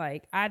 and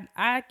like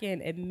I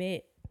can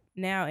admit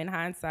now in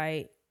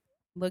hindsight,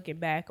 looking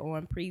back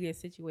on previous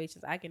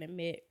situations, I can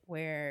admit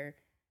where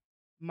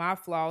my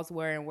flaws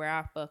were and where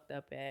I fucked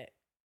up at.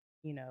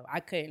 I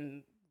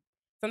couldn't.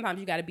 Sometimes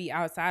you got to be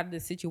outside of the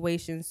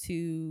situations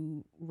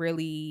to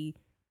really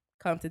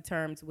come to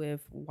terms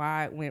with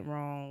why it went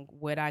wrong,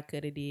 what I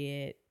could have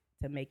did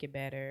to make it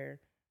better,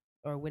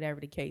 or whatever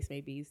the case may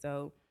be.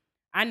 So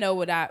I know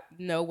where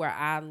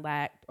I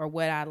lacked or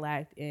what I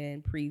lacked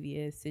in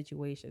previous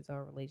situations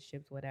or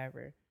relationships,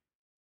 whatever.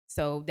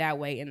 So that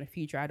way in the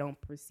future, I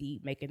don't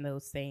proceed making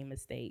those same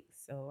mistakes.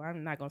 So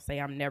I'm not going to say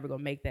I'm never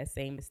going to make that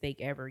same mistake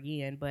ever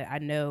again, but I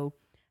know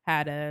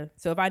how to.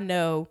 So if I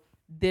know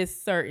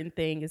this certain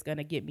thing is going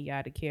to get me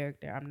out of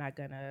character, I'm not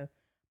going to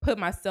put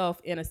myself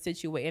in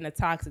a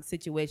toxic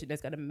situation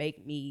that's going to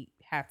make me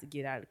have to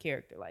get out of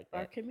character like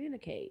that. Or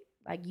communicate.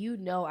 Like,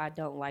 I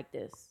don't like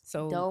this.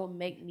 So don't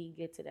make me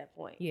get to that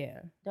point. Yeah.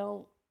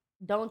 Don't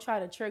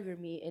try to trigger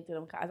me into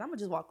them. I'm going to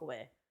just walk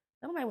away.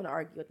 Nobody want to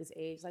argue at this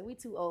age. Like, we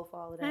too old for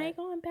all of that. I ain't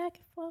going back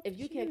and forth. If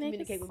you can't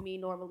communicate with me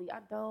normally,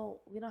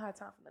 we don't have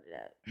time for none of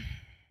that.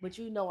 But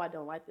I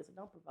don't like this, so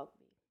don't provoke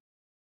me.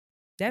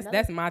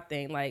 That's my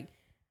thing. Like,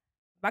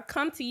 if I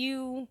come to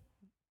you,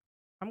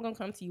 I'm gonna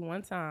come to you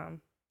one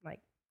time. Like,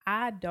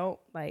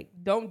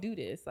 don't do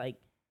this. Like,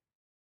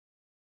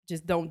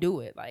 just don't do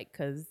it. Like,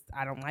 cause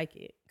I don't like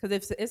it. Cause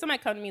if somebody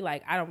come to me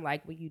like, I don't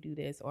like when you do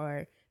this,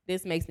 or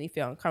this makes me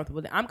feel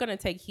uncomfortable, then I'm going to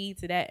take heed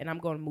to that and I'm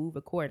going to move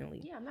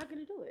accordingly. Yeah, I'm not going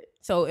to do it.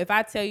 So if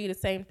I tell you the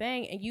same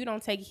thing and you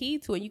don't take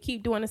heed to it, you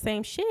keep doing the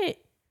same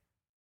shit,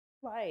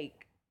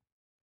 like,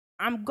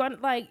 I'm going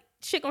to, like,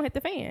 shit going to hit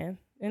the fan.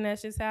 And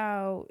that's just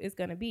how it's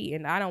going to be.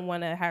 And I don't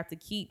want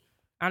to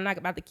I'm not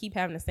about to keep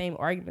having the same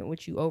argument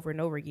with you over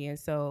and over again.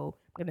 So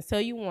I'm going to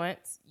tell you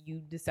once, you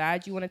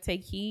decide you want to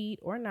take heed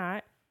or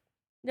not.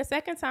 The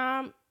second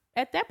time,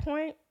 at that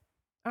point,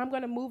 I'm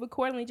going to move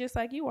accordingly just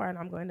like you are, and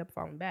I'm going to end up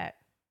falling back.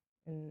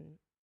 And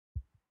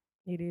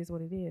it is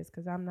what it is,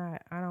 because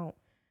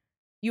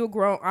you're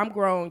grown, I'm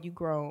grown, you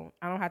grown.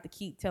 I don't have to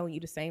keep telling you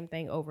the same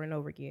thing over and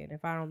over again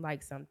if I don't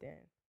like something.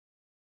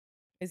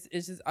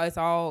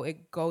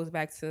 It goes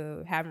back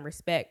to having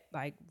respect,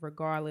 like,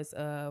 regardless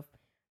of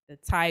the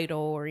title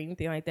or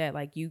anything like that.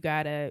 Like, you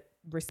gotta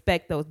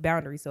respect those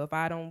boundaries. So if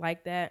I don't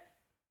like that,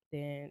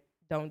 then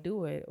don't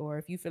do it. Or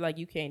if you feel like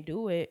you can't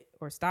do it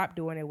or stop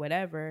doing it,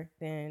 whatever,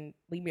 then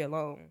leave me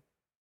alone.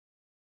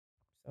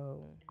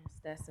 So It's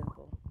that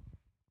simple.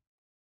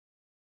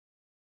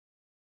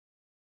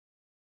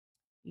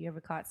 You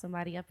ever caught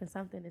somebody up in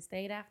something and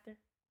stayed after?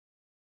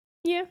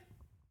 yeah,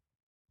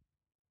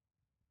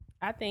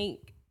 I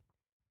think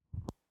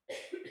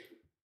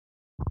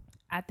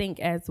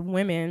as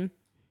women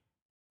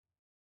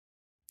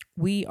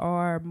we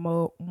are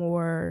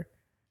more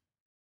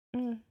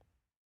mm,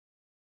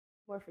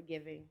 More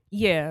forgiving,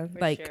 yeah, for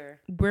like sure.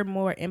 we're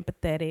more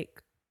empathetic.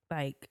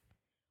 Like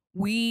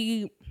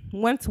we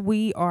once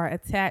we are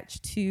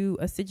attached to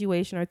a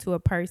situation or to a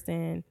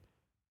person,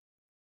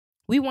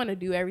 we want to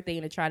do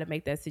everything to try to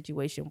make that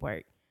situation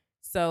work.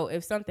 So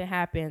if something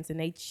happens and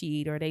they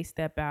cheat or they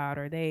step out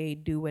or they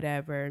do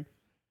whatever,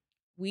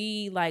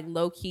 we like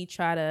low key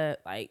try to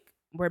like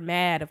we're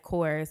mad of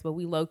course, but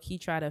we low key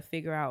try to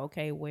figure out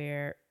okay,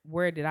 where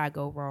did I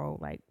go wrong?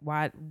 Like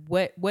why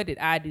what did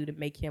I do to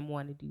make him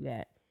want to do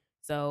that?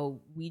 So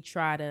we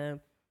try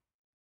to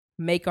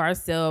make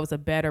ourselves a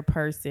better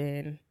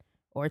person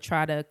or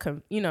try to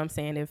you know what I'm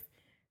saying, if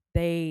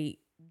they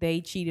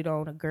cheated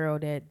on a girl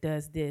that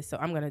does this, so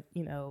I'm gonna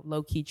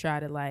low key try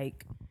to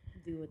like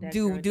Do what that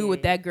do girl do what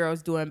did. that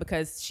girl's doing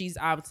because she's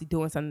obviously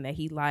doing something that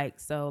he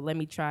likes. So let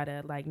me try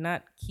to like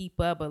not keep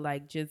up, but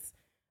like just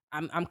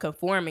I'm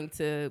conforming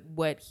to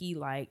what he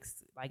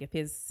likes. Like if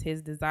his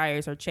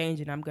desires are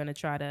changing, I'm gonna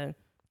try to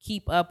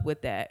keep up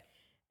with that.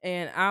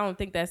 And I don't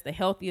think that's the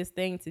healthiest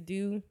thing to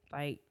do.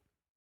 Like,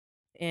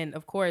 and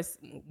of course,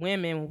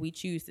 women, when we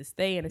choose to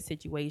stay in a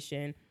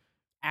situation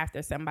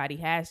after somebody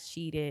has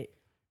cheated,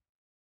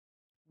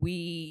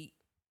 we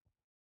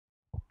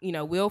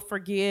we'll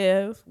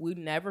forgive, we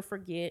never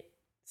forget.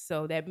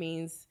 So that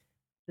means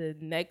the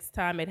next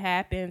time it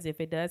happens, if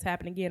it does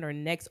happen again, or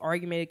next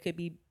argument, it could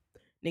be,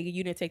 nigga,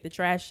 you didn't take the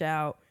trash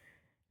out.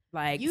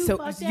 Like, You so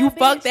fucked that you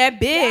fucked bitch that down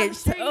the bitch.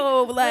 street.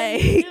 So What you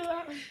like,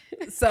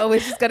 do? so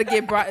it's just gonna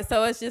get brought.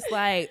 So it's just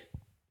like,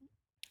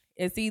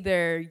 it's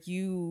either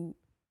you,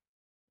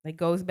 it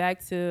goes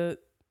back to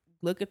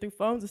looking through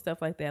phones and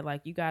stuff like that.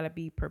 Like, you gotta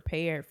be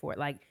prepared for it.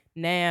 Like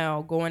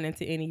now, going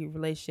into any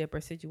relationship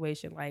or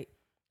situation, like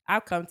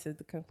I've come to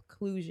the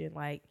conclusion,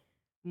 like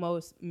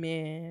most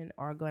men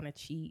are gonna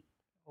cheat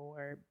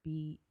or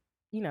be,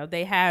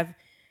 they have.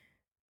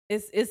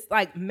 It's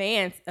like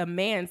a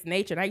man's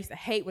nature. And I used to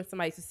hate when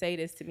somebody used to say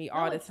this to me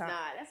all No, the it's time. not.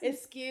 That's an It's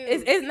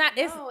excuse. it's not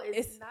No,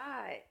 it's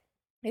not.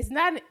 it's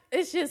not.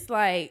 It's just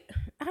like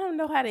I don't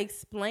know how to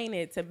explain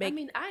it to I make.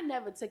 mean, I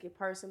never took it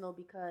personal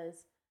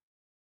because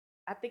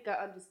I think I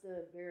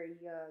understood very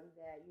young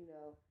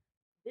that,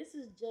 this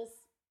is just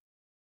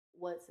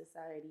what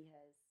society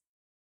has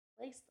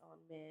placed on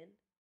men.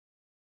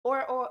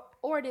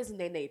 Or it is in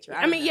their nature. I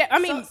I don't mean, know. yeah. I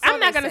So mean, I'm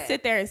they not gonna say.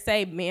 sit there and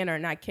say men are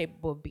not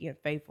capable of being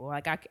faithful.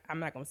 Like I'm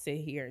not gonna sit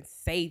here and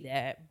say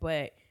that.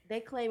 But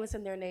They claim it's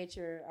in their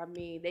nature. I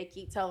mean, they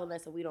keep telling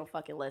us that we don't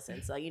fucking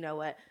listen. So you know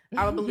what?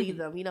 I don't believe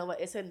them. You know what?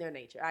 It's in their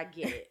nature. I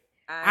get it.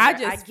 I I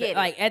just get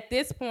like it. at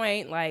this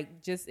point,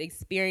 like just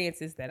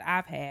experiences that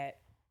I've had.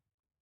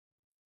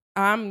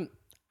 I'm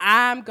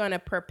I'm gonna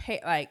prepare.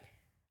 Like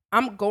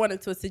I'm going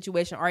into a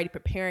situation already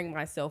preparing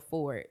myself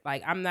for it.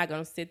 Like I'm not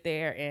gonna sit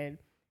there and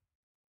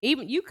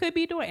even you could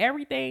be doing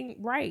everything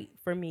right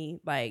for me.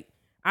 Like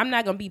I'm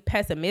not gonna be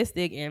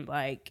pessimistic and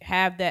like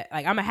have that.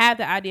 Like I'm gonna have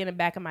the idea in the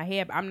back of my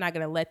head, but I'm not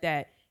gonna let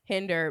that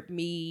hinder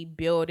me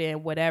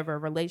building whatever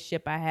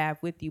relationship I have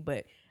with you.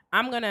 But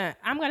I'm gonna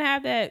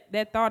have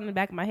that thought in the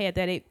back of my head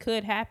that it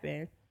could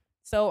happen.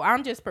 So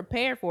I'm just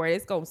prepared for it.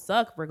 It's gonna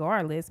suck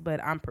regardless,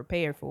 but I'm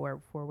prepared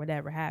for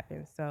whatever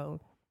happens.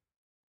 So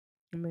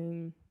I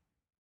mean,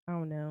 I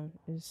don't know.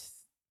 It's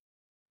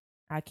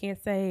I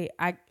can't say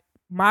I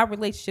my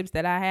relationships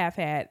that I have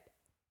had,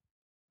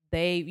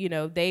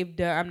 they've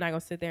done. I'm not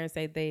gonna sit there and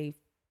say they've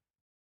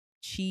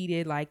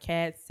cheated, like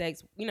had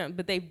sex,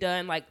 but they've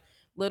done like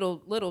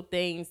little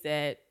things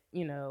that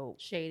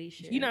Shady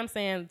shit. you know what I'm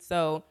saying.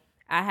 So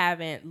I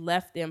haven't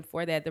left them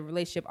for that. The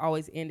relationship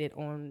always ended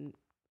on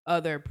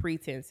other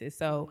pretenses.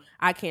 So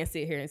I can't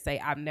sit here and say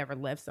I've never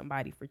left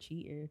somebody for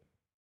cheating.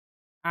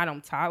 I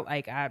don't talk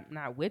like I'm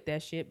not with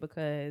that shit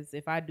because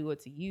if I do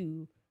it to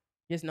you,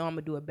 just know I'm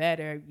gonna do it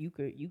better. You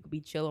could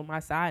be chill on my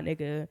side,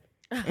 nigga.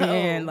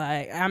 And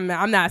like I'm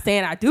not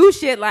saying I do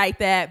shit like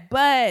that,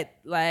 but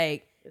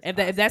like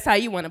if that's how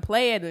you want to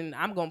play it, then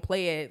I'm gonna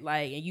play it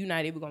like, and you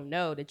not even gonna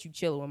know that you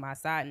chilling with my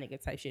side nigga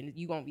type shit.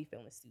 You gonna be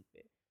feeling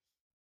stupid.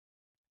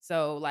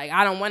 So like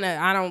I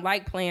don't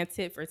like playing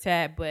tit for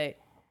tat, but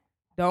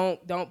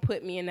don't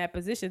put me in that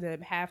position to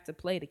have to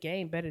play the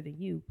game better than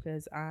you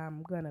because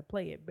I'm gonna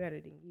play it better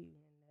than you.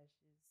 And that's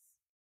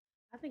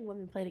I think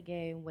women play the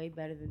game way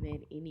better than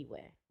men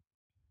anyway.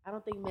 I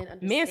don't think men just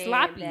understand men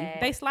sloppy.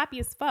 that They sloppy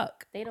as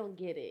fuck. they don't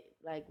get it.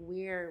 Like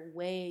we're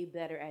way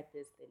better at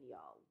this than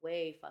y'all.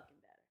 Way fucking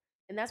better.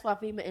 And that's why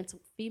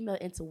female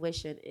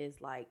intuition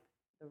is like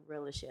the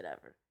realest shit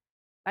ever.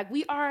 Like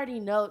we already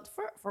know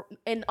for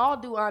in all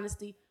due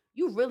honesty,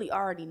 you really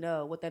already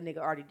know what that nigga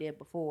already did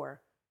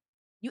before.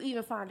 You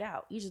even find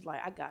out. You just like,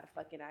 I got a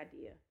fucking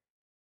idea.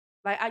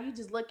 Like, you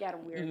just look at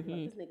him weird. Like,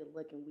 Mhm. this nigga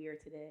looking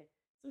weird today.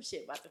 Some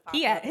shit about to pop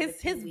He up had in a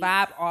his few his weeks.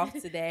 vibe off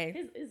today.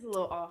 It's a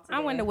little off today.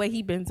 I wonder what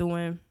he been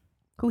doing.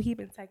 Who he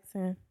been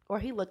texting? Or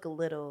he look a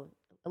little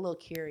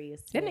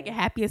curious That today. nigga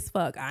happy as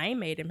fuck. I ain't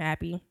made him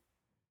happy.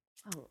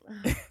 Oh.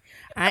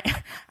 I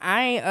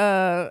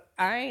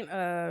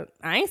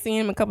ain't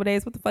seen him in a couple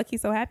days. What the fuck he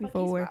so happy Fuck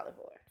for? you smiling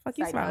for? Fuck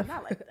you Like, smiling no,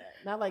 not like that.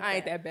 Not like I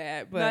ain't that. that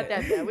bad, but Not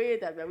that bad. We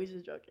ain't that bad. We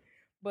just joking.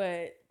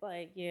 But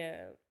like,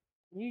 yeah,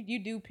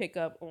 you do pick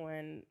up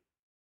on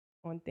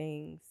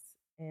things,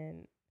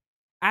 and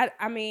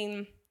I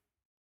mean,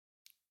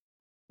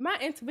 my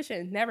intuition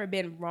has never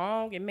been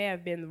wrong. It may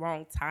have been the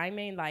wrong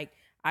timing. Like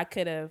I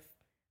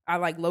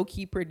like low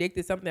key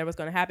predicted something that was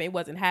going to happen. It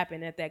wasn't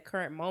happening at that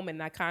current moment,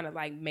 and I kind of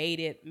like made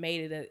it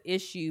an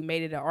issue,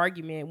 made it an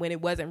argument when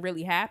it wasn't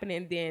really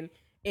happening. Then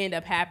end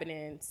up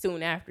happening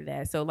soon after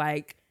that. So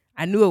like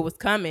I knew it was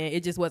coming.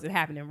 It just wasn't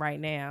happening right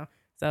now.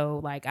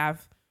 So like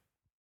I've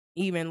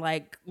even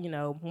like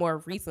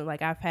more recent,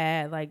 like I've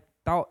had like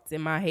thoughts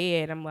in my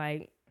head. I'm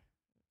like,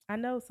 I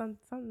know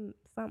something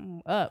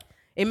up.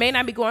 It may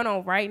not be going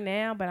on right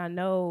now, but I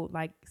know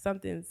like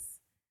something's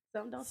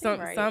Something don't seem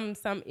right.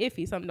 some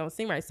iffy. Something don't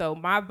seem right. So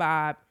my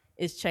vibe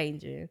is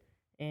changing,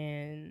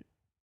 and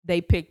they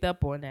picked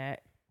up on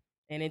that,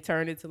 and it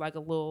turned into like a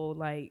little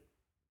like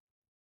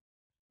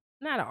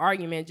not an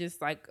argument,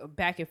 just like a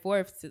back and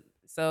forth.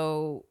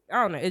 So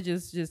I don't know.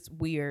 It's just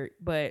weird,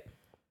 but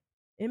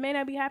it may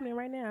not be happening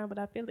right now, but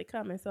I feel it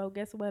coming. So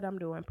guess what I'm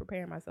doing?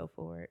 Preparing myself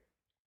for it.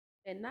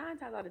 And 9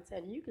 times out of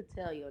 10, you could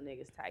tell your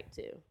nigga's type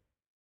too.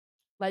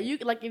 Like you,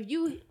 like if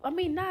you, I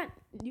mean, not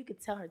you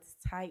could tell her it's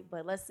type,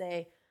 but let's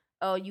say,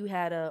 oh, you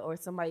had or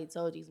somebody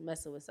told you he's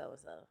messing with so and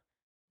so.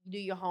 You do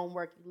your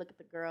homework, you look at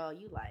the girl,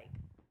 you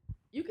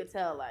could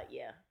tell like,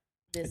 yeah,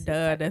 this is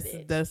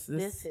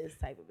his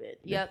type of bitch.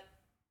 Yep,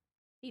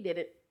 he did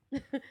it.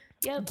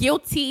 Yep,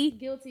 Guilty.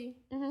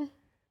 Mm-hmm.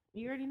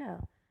 You already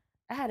know.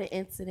 I had an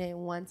incident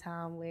one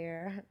time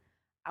where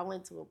I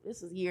went to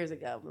this was years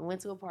ago. I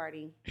went to a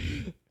party,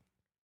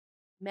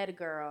 met a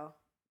girl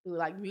who were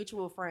like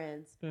mutual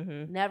friends.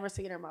 Mm-hmm. Never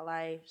seen her in my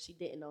life. She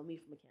didn't know me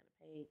from a can of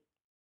paint.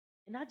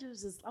 And I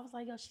was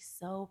like, yo, she's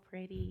so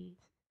pretty.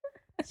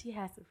 She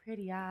has some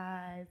pretty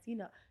eyes.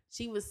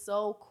 She was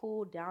so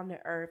cool, down to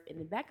earth. In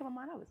the back of my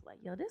mind, I was like,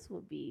 yo, this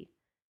would be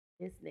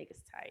this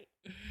nigga's type.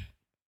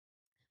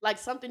 Like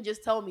something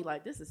just told me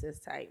like this is his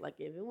type. Like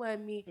if it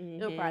wasn't me,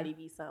 it would probably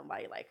be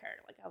somebody like her.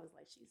 Like I was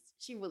like,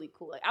 she really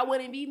cool. Like I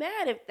wouldn't be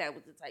mad if that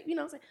was the type. You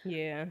know what I'm saying?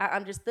 Yeah. I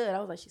understood. I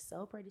was like, she's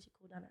so pretty. She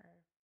cool, down to earth.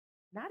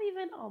 Not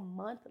even a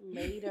month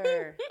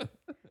later.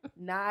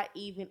 Not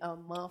even a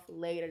month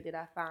later did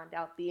I find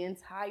out the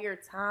entire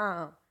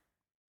time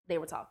they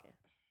were talking.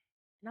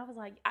 And I was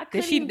like, I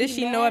couldn't. Did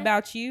she know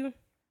about you?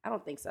 I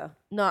don't think so.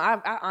 No,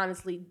 I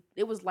honestly,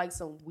 it was like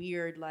some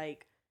weird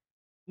like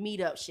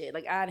meetup shit.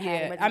 Like I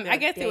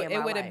guess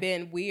it would have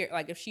been weird.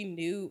 Like if she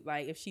knew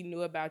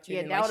about you,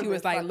 and like she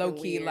was like low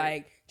key,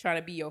 like trying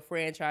to be your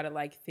friend, try to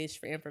like fish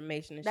for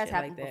information and that's shit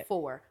like that. That's happened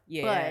before.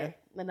 Yeah,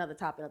 but another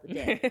topic of the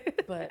day.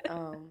 But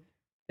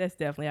that's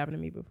definitely happened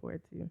to me before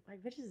too.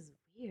 Like bitches is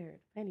weird.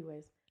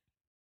 Anyways,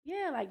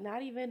 yeah, like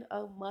not even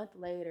a month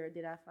later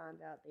did I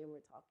find out they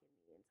were talking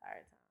the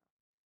entire time.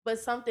 But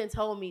something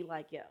told me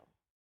like, yo,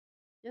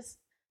 just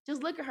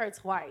look at her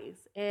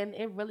twice, and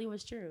it really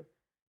was true.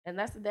 And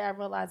that's the day I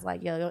realized,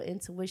 like, yo, your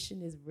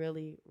intuition is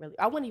really, really.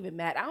 I wasn't even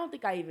mad. I don't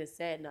think I even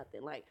said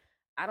nothing. Like,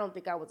 I don't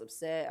think I was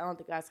upset. I don't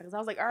think because I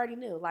was like, I already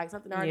knew. Like,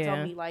 something already told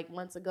me, like,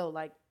 months ago,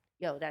 like,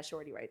 yo, that's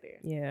shorty right there.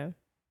 Yeah.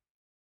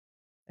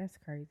 That's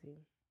crazy.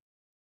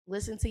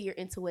 Listen to your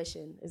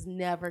intuition. It's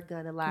never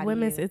going to lie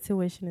Women's to you.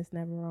 intuition is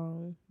never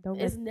wrong.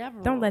 Never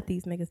wrong. Don't let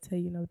these niggas tell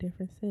you no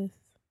difference, sis.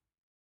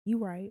 You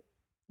right.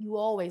 You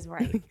always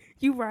right.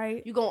 You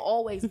right. You going to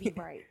always be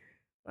right.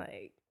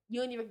 Like. You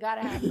don't even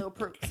gotta have no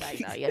proof. Like,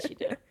 no, yes, you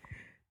do.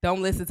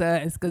 Don't listen to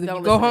us, because if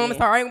you go home and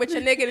start arguing with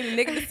your nigga, and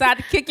the nigga decide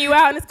to kick you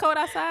out and it's cold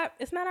outside,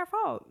 it's not our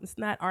fault. It's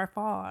not our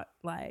fault.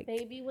 Like,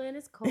 baby, when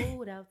it's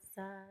cold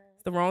outside,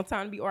 it's the wrong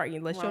time to be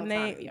arguing. Unless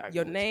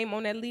your name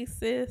on that lease,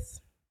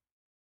 sis.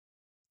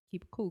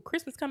 Keep it cool.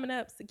 Christmas coming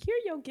up. Secure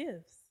your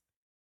gifts.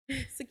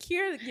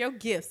 Secure your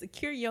gifts.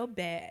 Secure your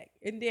bag,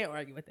 and then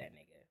argue with that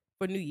nigga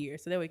for New Year,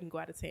 so that we can go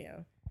out of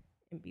town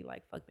and be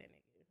like, fuck that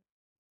nigga.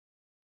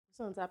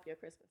 What's on top of your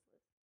Christmas list?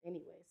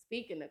 Anyway,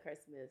 speaking of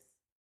Christmas,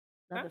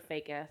 another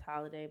fake ass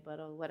holiday, but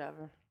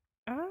whatever.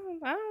 I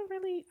don't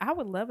really. I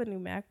would love a new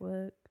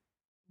MacBook,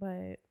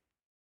 but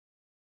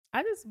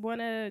I just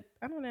wanna.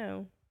 I don't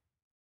know.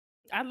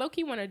 I low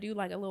key want to do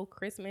like a little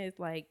Christmas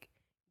like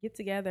get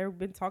together. We've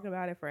been talking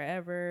about it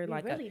forever. We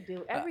like really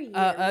do every year.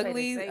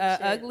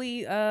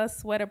 Ugly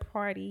sweater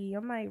party.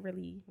 We might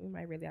really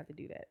have to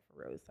do that for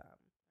Rose time. All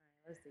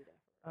right, let's do that.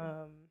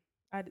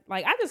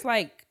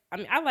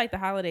 I like the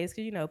holidays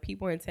because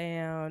people in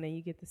town and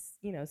you get to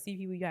see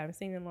people you haven't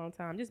seen in a long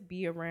time. Just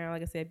be around,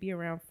 like I said, be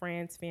around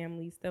friends,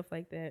 family, stuff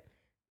like that.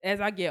 As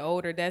I get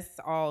older, that's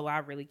all I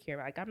really care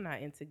about. Like I'm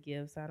not into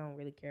gifts. I don't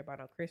really care about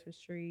no Christmas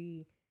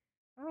tree.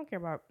 I don't care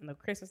about no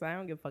Christmas. I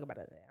don't give a fuck about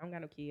that. I don't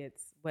got no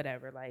kids.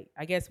 Whatever. Like,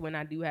 I guess when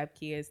I do have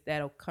kids,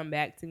 that'll come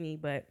back to me.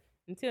 But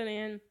until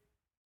then,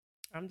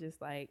 I'm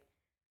just like,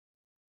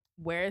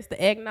 where's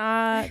the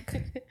eggnog?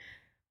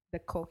 The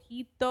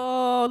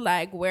cojito?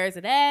 Like, where's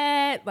it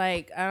at?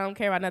 Like, I don't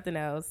care about nothing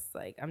else.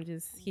 Like, I'm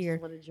just here,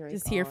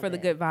 just here for the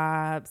good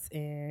vibes. I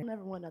And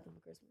never want nothing for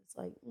Christmas.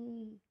 Like,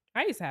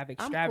 I used to have I'm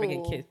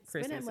extravagant cool.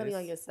 Christmases. Spend that money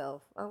on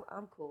yourself.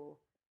 I'm cool.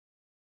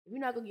 If you're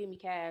not gonna give me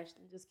cash,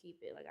 then just keep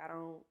it. Like I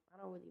don't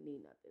really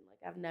need nothing. Like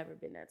I've never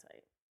been that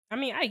type. I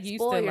mean, I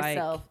used Spoil to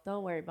yourself. like.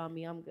 Don't worry about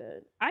me. I'm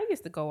good. I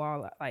used to go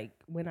all like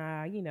when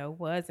I,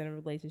 was in a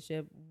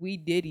relationship. We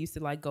did used to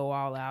like go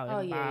all out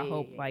and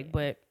buy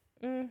but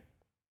as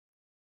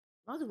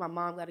long as my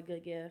mom got a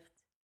good gift.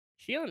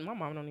 My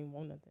mom don't even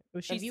want nothing.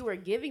 But if you were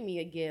giving me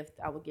a gift,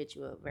 I would get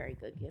you a very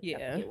good gift. Yeah,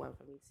 I would get one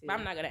for me too. But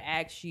I'm not gonna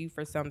ask you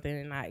for something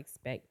and I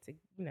expect to,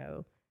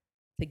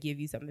 to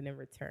give you something in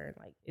return.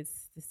 Like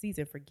it's the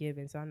season for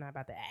giving, so I'm not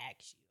about to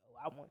ask you. Oh,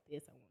 I want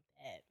this, I want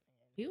that.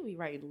 People be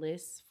writing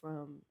lists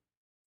from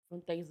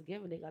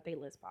Thanksgiving. They got their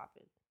list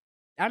popping.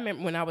 I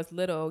remember when I was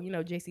little,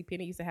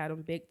 JCPenney used to have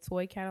them big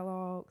toy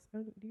catalogs.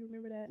 Do you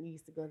remember that? You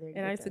used to go there,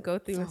 and I used to go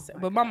through.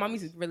 But my mom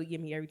used to really give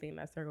me everything in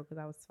that circle because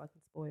I was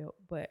fucking spoiled.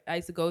 But I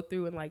used to go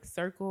through and like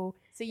circle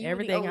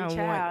everything I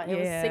want. It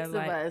was 6 of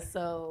us,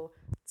 so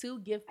 2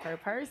 gifts per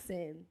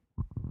person.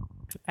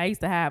 I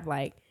used to have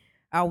like,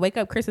 I'll wake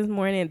up Christmas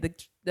morning,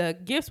 the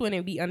gifts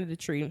wouldn't be under the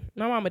tree.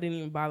 My mama didn't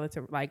even bother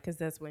to like, because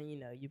that's when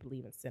you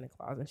believe in Santa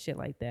Claus and shit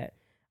like that.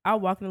 I'll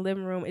walk in the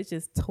living room. It's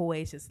just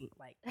toys, just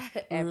like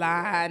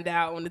lined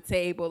out on the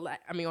table,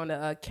 like on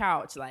the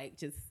couch, like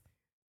just.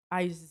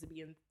 I used to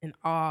be in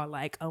awe,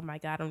 like, oh my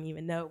God, I don't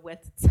even know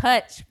what to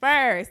touch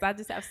first. I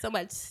just have so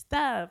much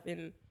stuff,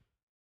 and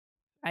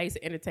I used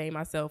to entertain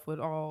myself with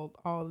all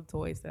the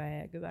toys that I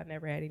had because I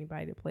never had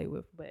anybody to play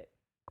with. But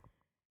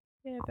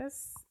yeah,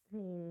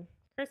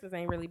 Christmas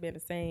ain't really been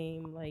the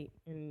same like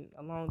in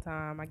a long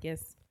time. I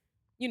guess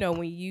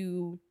when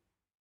you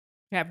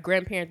have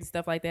grandparents and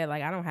stuff like that.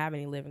 Like I don't have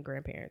any living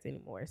grandparents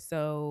anymore,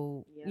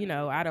 so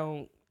I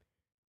don't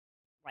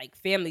like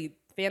family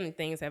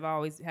things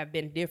have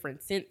been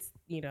different since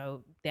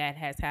that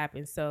has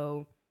happened.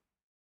 So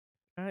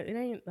it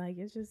ain't like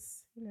it's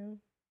just it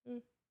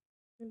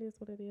is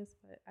what it is.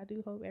 But I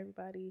do hope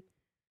everybody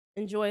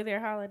enjoy their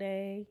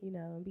holiday,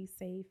 and be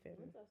safe. And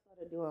once I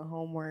started doing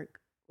homework,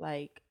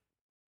 like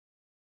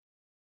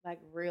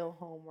real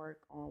homework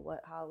on what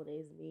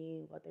holidays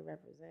mean, what they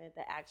represent,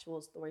 the actual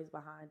stories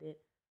behind it,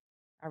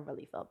 I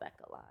really fell back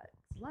a lot.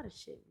 It's a lot of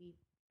shit.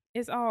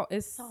 It's all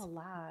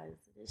lies.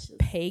 It's just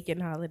pagan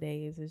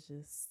holidays. It's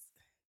just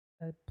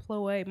a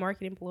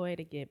marketing ploy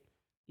to get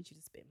you to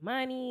spend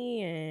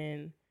money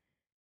and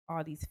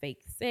all these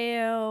fake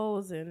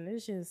sales, and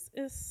it's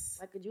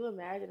like, could you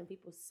imagine if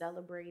people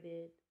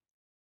celebrated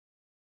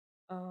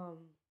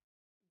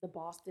the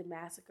Boston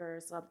Massacre or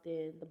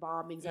something, the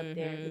bombings up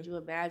there? Could you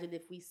imagine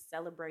if we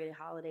celebrated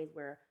holidays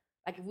where,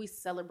 like, if we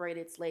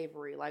celebrated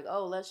slavery, like,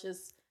 oh, let's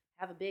just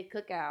have a big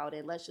cookout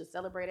and let's just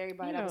celebrate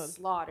everybody that was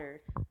slaughtered?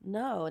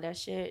 No, that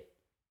shit,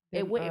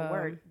 it wouldn't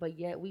work. But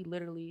yet we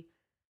literally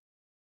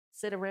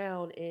sit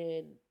around,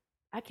 and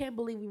I can't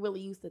believe we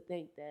really used to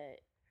think that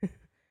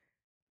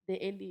the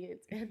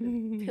Indians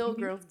and the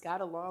Pilgrims got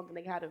along and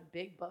they had a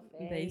big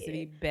buffet. They used to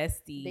be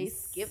besties. They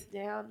skipped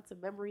down to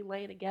memory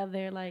lane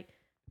together. Like,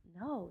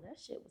 no, that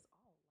shit was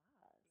all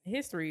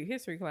lies.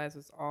 History class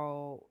was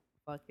all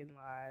fucking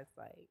lies.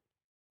 Like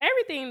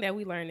everything that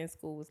we learned in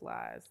school was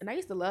lies. And I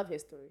used to love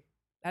history.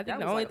 I think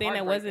the only thing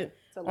that wasn't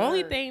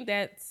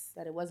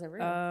that it wasn't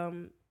real.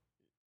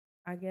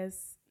 I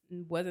guess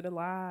wasn't a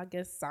lie. I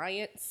guess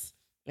science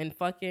and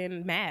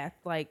fucking math.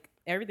 Like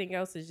everything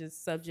else is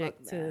just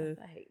subject to.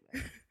 I hate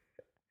math.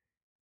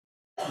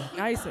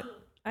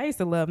 I used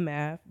to love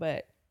math,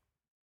 but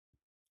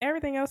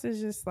everything else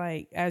is just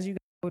like as you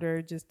get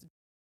older, just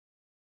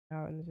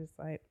out and it's just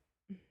like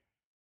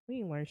we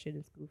didn't learn shit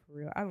in school for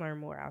real. I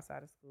learned more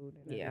outside of school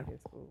than I did in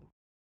school.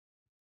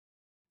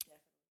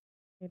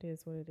 It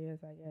is what it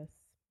is, I guess.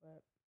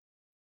 But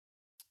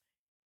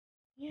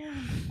yeah,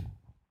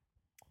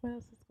 what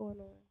else is going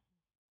on?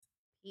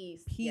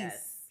 Peace.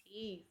 Yes,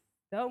 peace.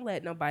 Don't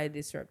let nobody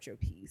disrupt your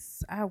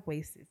peace. I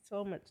wasted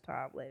so much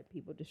time letting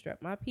people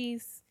disrupt my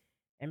peace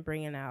and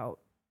bringing out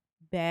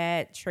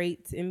bad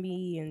traits in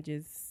me and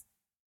just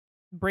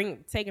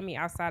taking me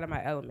outside of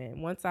my element.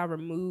 Once I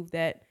remove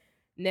that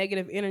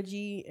negative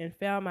energy and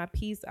found my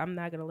peace, I'm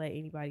not gonna let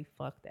anybody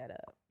fuck that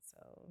up. So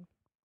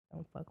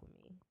don't fuck with me.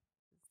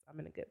 I'm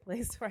in a good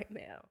place right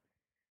now,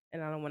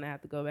 and I don't want to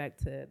have to go back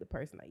to the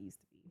person I used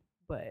to be.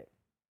 But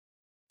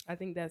I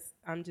think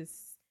I'm just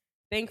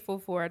thankful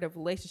for the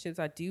relationships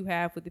I do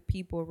have with the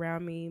people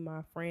around me,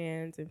 my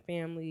friends and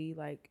family.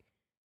 Like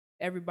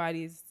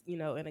everybody's, in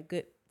a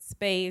good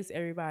space.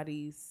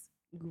 Everybody's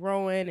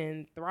growing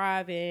and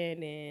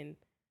thriving, and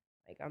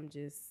like I'm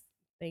just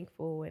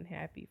thankful and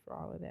happy for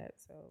all of that.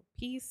 So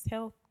peace,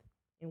 health,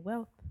 and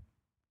wealth.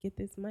 Get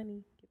this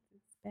money, get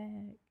this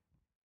bag.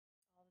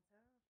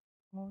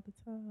 All the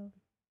time.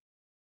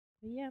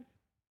 But yeah.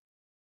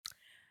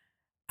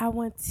 I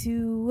want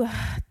to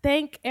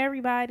thank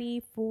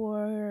everybody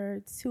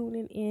for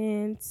tuning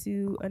in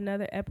to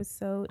another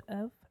episode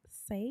of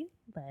Say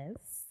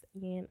Less.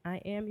 And I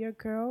am your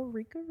girl,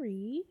 Rika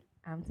Ree.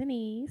 I'm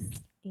Denise.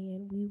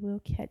 And we will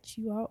catch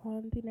you all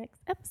on the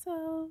next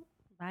episode.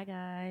 Bye,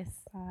 guys.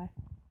 Bye.